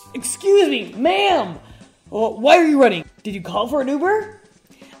 Excuse me, ma'am. Why are you running? Did you call for an Uber?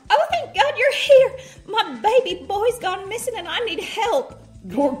 Oh, thank God you're here. My baby boy's gone missing and I need help.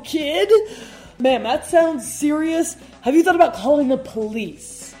 Your kid? Ma'am, that sounds serious. Have you thought about calling the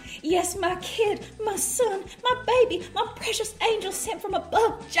police? Yes, my kid, my son, my baby, my precious angel sent from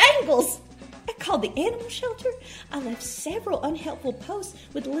above, Jangles. I called the animal shelter. I left several unhelpful posts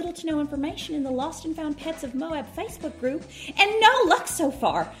with little to no information in the Lost and Found Pets of Moab Facebook group, and no luck so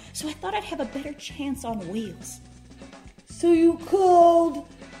far. So I thought I'd have a better chance on wheels. So you called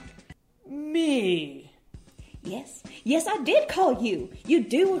me? Yes, I did call you. You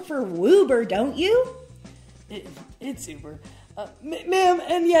do work for Woober, don't you? It's Uber. Ma'am,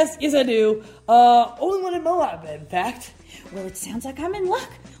 and yes, I do. Only one in Moab, in fact. Well, it sounds like I'm in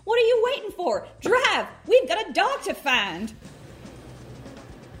luck. What are you waiting for? Drive! We've got a dog to find.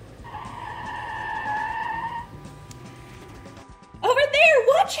 Over there,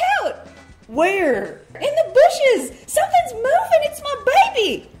 watch out! Where? In the bushes! Something's moving, it's my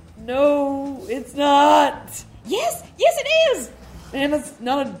baby! No, it's not. Yes, it is! Man, it's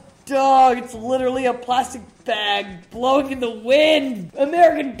not a dog, it's literally a plastic bag blowing in the wind,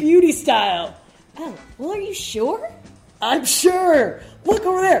 American Beauty style. Oh, well, are you sure? I'm sure. Look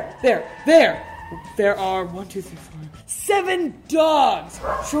over there. There. There are 1, 2, 3, 4, 7 dogs.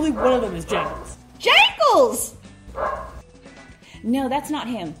 Surely one of them is Jangles. Jangles! No, that's not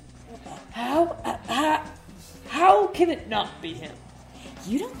him. How can it not be him?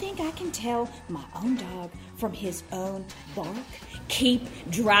 You don't think I can tell my own dog from his own bark?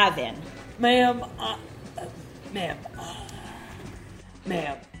 Keep driving. Ma'am,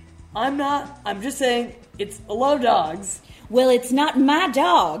 I'm not. I'm just saying it's a lot of dogs. Well, it's not my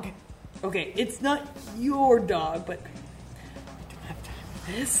dog. Okay, it's not your dog, but I don't have time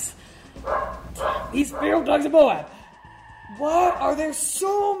for this. These feral dogs of Moab. Why are there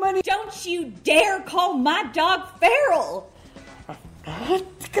so many? Don't you dare call my dog feral.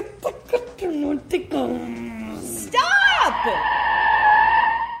 Stop!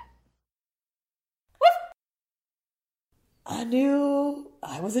 I knew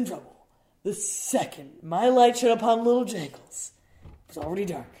I was in trouble the second my light shone upon little Jangles. It was already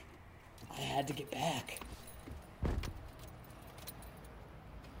dark. I had to get back.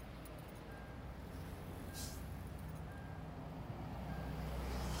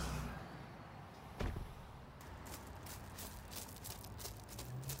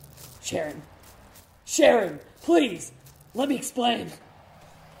 Sharon, please, let me explain.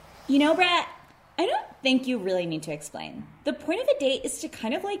 You know, Brett, I don't think you really need to explain. The point of a date is to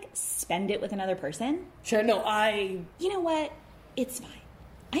kind of like spend it with another person. Sharon, no, You know what? It's fine.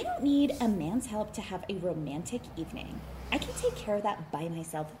 I don't need a man's help to have a romantic evening. I can take care of that by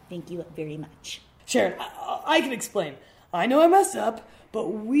myself. Thank you very much. Sharon, I can explain. I know I messed up, but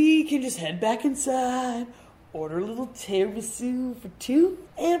we can just head back inside, order a little tiramisu for 2,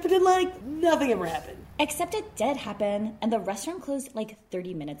 and pretend like nothing ever happened. Except it did happen, and the restaurant closed like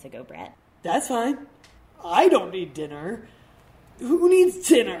 30 minutes ago, Brett. That's fine. I don't need dinner. Who needs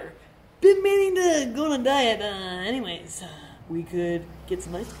dinner? Been meaning to go on a diet. Anyways, we could get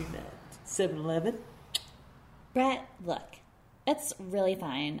some ice cream at 7-Eleven. Brett, look, it's really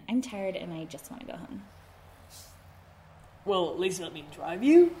fine. I'm tired and I just want to go home. Well, at least let me drive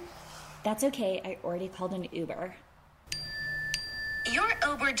you. That's okay. I already called an Uber. Your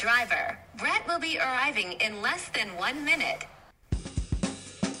Uber driver, Brett, will be arriving in less than 1 minute.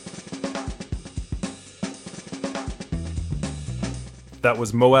 That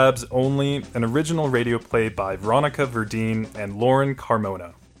was Moab's Only, an original radio play by Veronica Verdeen and Lauren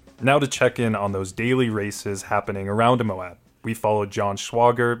Carmona. Now to check in on those daily races happening around Moab. We followed John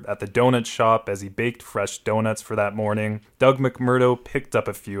Schwager at the donut shop as he baked fresh donuts for that morning. Doug McMurdo picked up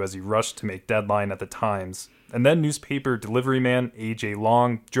a few as he rushed to make deadline at the Times. And then newspaper delivery man A.J.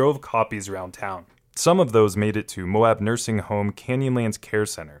 Long drove copies around town. Some of those made it to Moab Nursing Home Canyonlands Care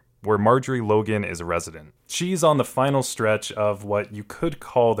Center, where Marjorie Logan is a resident. She's on the final stretch of what you could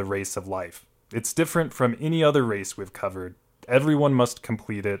call the race of life. It's different from any other race we've covered. Everyone must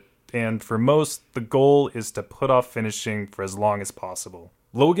complete it, and for most, the goal is to put off finishing for as long as possible.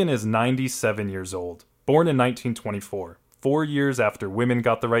 Logan is 97 years old, born in 1924, 4 years after women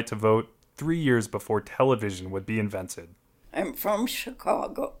got the right to vote, 3 years before television would be invented. I'm from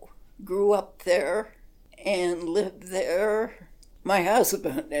Chicago, grew up there and lived there. My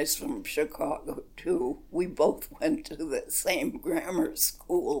husband is from Chicago, too. We both went to the same grammar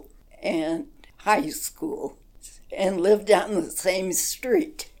school and high school and lived on the same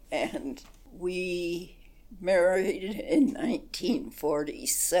street. And we married in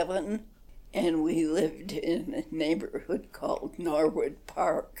 1947, and we lived in a neighborhood called Norwood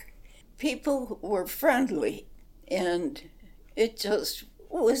Park. People were friendly, and it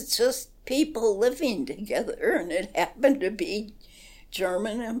was just people living together, and it happened to be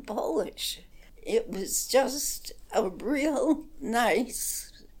German and Polish. It was just a real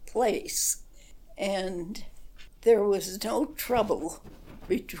nice place, and there was no trouble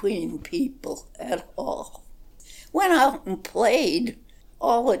between people at all. Went out and played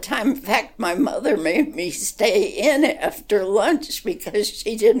all the time. In fact, my mother made me stay in after lunch because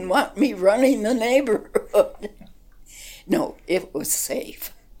she didn't want me running the neighborhood. No, it was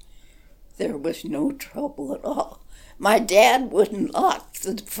safe. There was no trouble at all. My dad wouldn't lock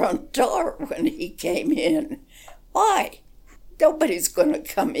the front door when he came in. Why? Nobody's going to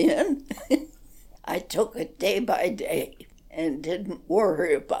come in. I took it day by day and didn't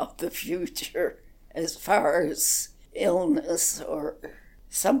worry about the future as far as illness or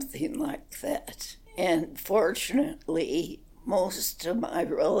something like that. And fortunately, most of my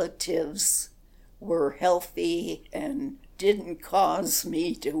relatives were healthy and didn't cause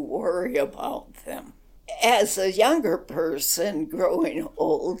me to worry about them. As a younger person, growing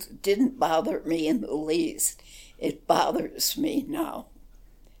old didn't bother me in the least. It bothers me now.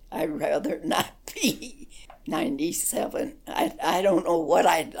 I'd rather not be 97. I don't know what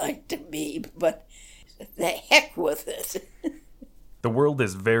I'd like to be, but the heck with it. The world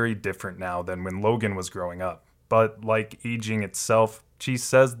is very different now than when Logan was growing up. But like aging itself, she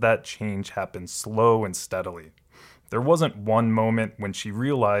says that change happened slow and steadily. There wasn't one moment when she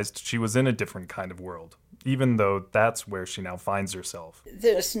realized she was in a different kind of world, even though that's where she now finds herself.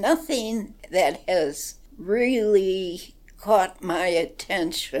 There's nothing that has really caught my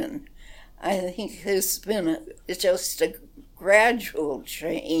attention. I think there's been just a gradual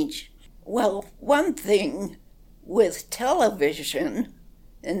change. Well, one thing with television,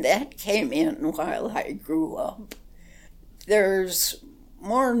 and that came in while I grew up, there's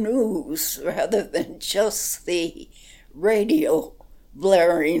more news rather than just the radio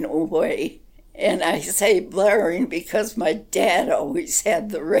blaring away. And I say blaring because my dad always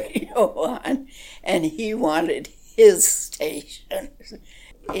had the radio on, and he wanted his station.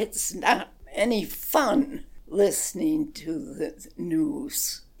 It's not any fun listening to the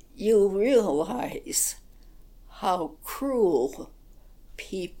news. You realize how cruel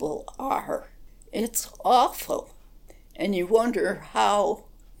people are. It's awful. And you wonder how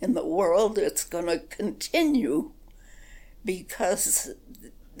in the world it's going to continue, because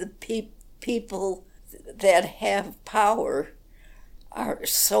the people that have power are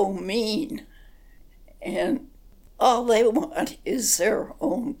so mean, and all they want is their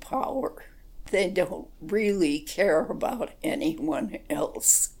own power. They don't really care about anyone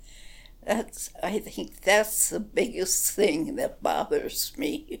else. I think that's the biggest thing that bothers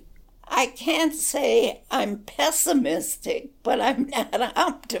me. I can't say I'm pessimistic, but I'm not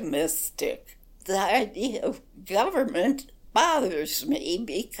optimistic. The idea of government bothers me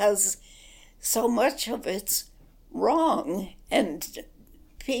because so much of it's wrong, and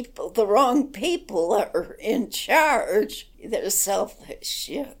the wrong people are in charge. They're selfish,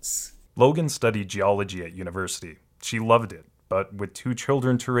 yes. Logan studied geology at university. She loved it, but with 2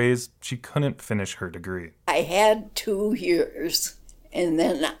 children to raise, she couldn't finish her degree. I had 2 years, and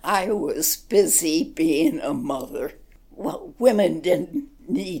then I was busy being a mother. Well, women didn't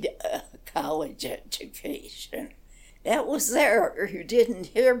need a college education. That was there. You didn't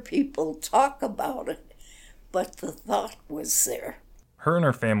hear people talk about it, but the thought was there. Her and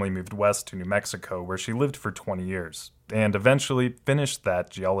her family moved west to New Mexico, where she lived for 20 years, and eventually finished that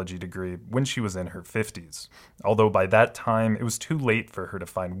geology degree when she was in her 50s. Although by that time, it was too late for her to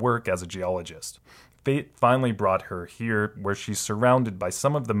find work as a geologist. Fate finally brought her here, where she's surrounded by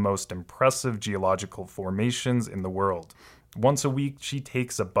some of the most impressive geological formations in the world. Once a week, she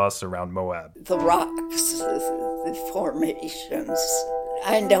takes a bus around Moab. The rocks, the formations.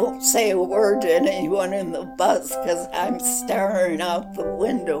 I don't say a word to anyone in the bus because I'm staring out the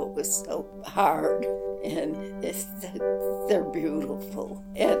window so hard. And they're beautiful.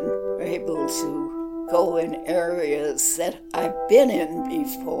 And we're able to go in areas that I've been in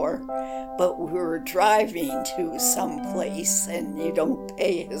before, but we were driving to some place and you don't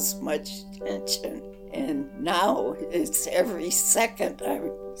pay as much attention. And now it's every second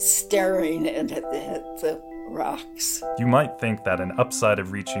I'm staring at the rocks. You might think that an upside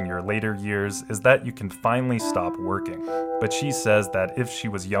of reaching your later years is that you can finally stop working. But she says that if she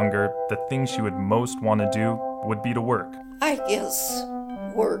was younger, the thing she would most want to do would be to work. I guess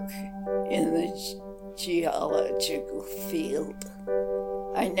work in the geological field.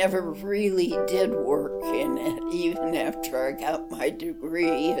 I never really did work in it, even after I got my degree.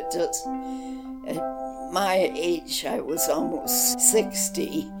 It just, at my age, I was almost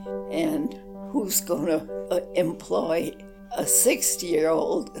 60, and who's going to employ a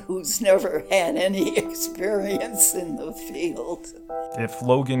 60-year-old who's never had any experience in the field. If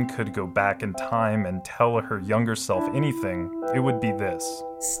Logan could go back in time and tell her younger self anything, it would be this.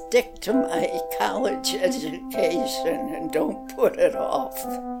 Stick to my college education and don't put it off.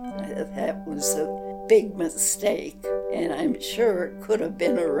 That was a big mistake, and I'm sure it could have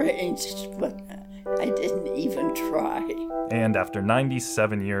been arranged, but I didn't even try. And after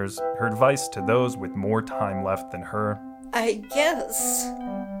 97 years, her advice to those with more time left than her: I guess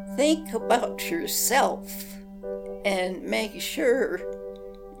think about yourself and make sure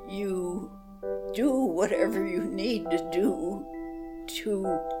you do whatever you need to do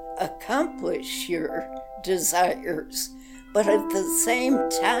to accomplish your desires, but at the same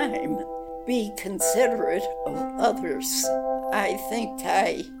time, be considerate of others. I think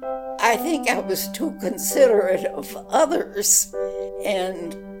I was too considerate of others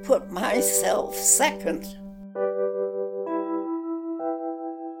and put myself second.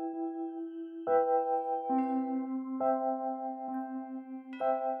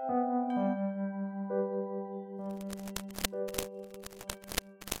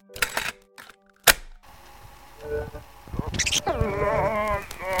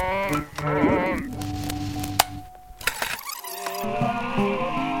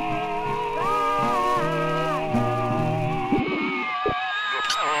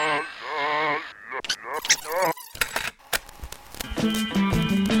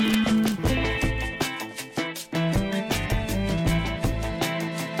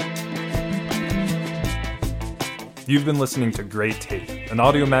 You've been listening to Great Tape, an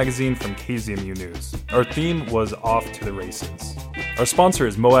audio magazine from KZMU News. Our theme was Off to the Races. Our sponsor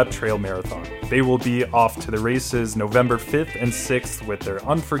is Moab Trail Marathon. They will be off to the races November 5th and 6th with their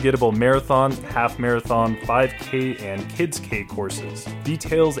unforgettable marathon, half marathon, 5K, and Kids K courses.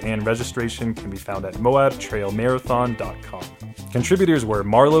 Details and registration can be found at moabtrailmarathon.com. Contributors were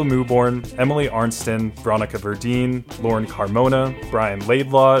Marlo Mewborn, Emily Arnston, Veronica Verdeen, Lauren Carmona, Brian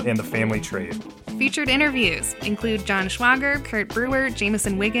Laidlaw, and the Family Trade. Featured interviews include John Schwager, Kurt Brewer,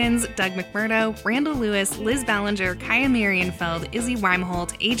 Jameson Wiggins, Doug McMurdo, Randall Lewis, Liz Ballinger, Kaya Marienfeld, Izzy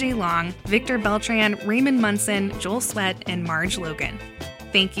Weimholt, AJ Long, Victor Beltran, Raymond Munson, Joel Sweat, and Marge Logan.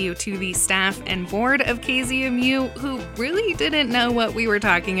 Thank you to the staff and board of KZMU, who really didn't know what we were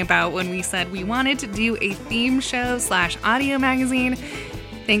talking about when we said we wanted to do a theme show / audio magazine.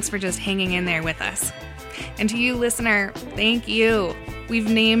 Thanks for just hanging in there with us. And to you, listener, thank you. We've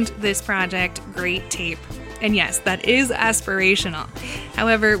named this project Great Tape. And yes, that is aspirational.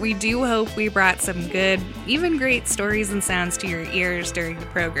 However, we do hope we brought some good, even great stories and sounds to your ears during the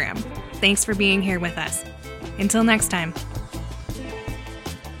program. Thanks for being here with us. Until next time.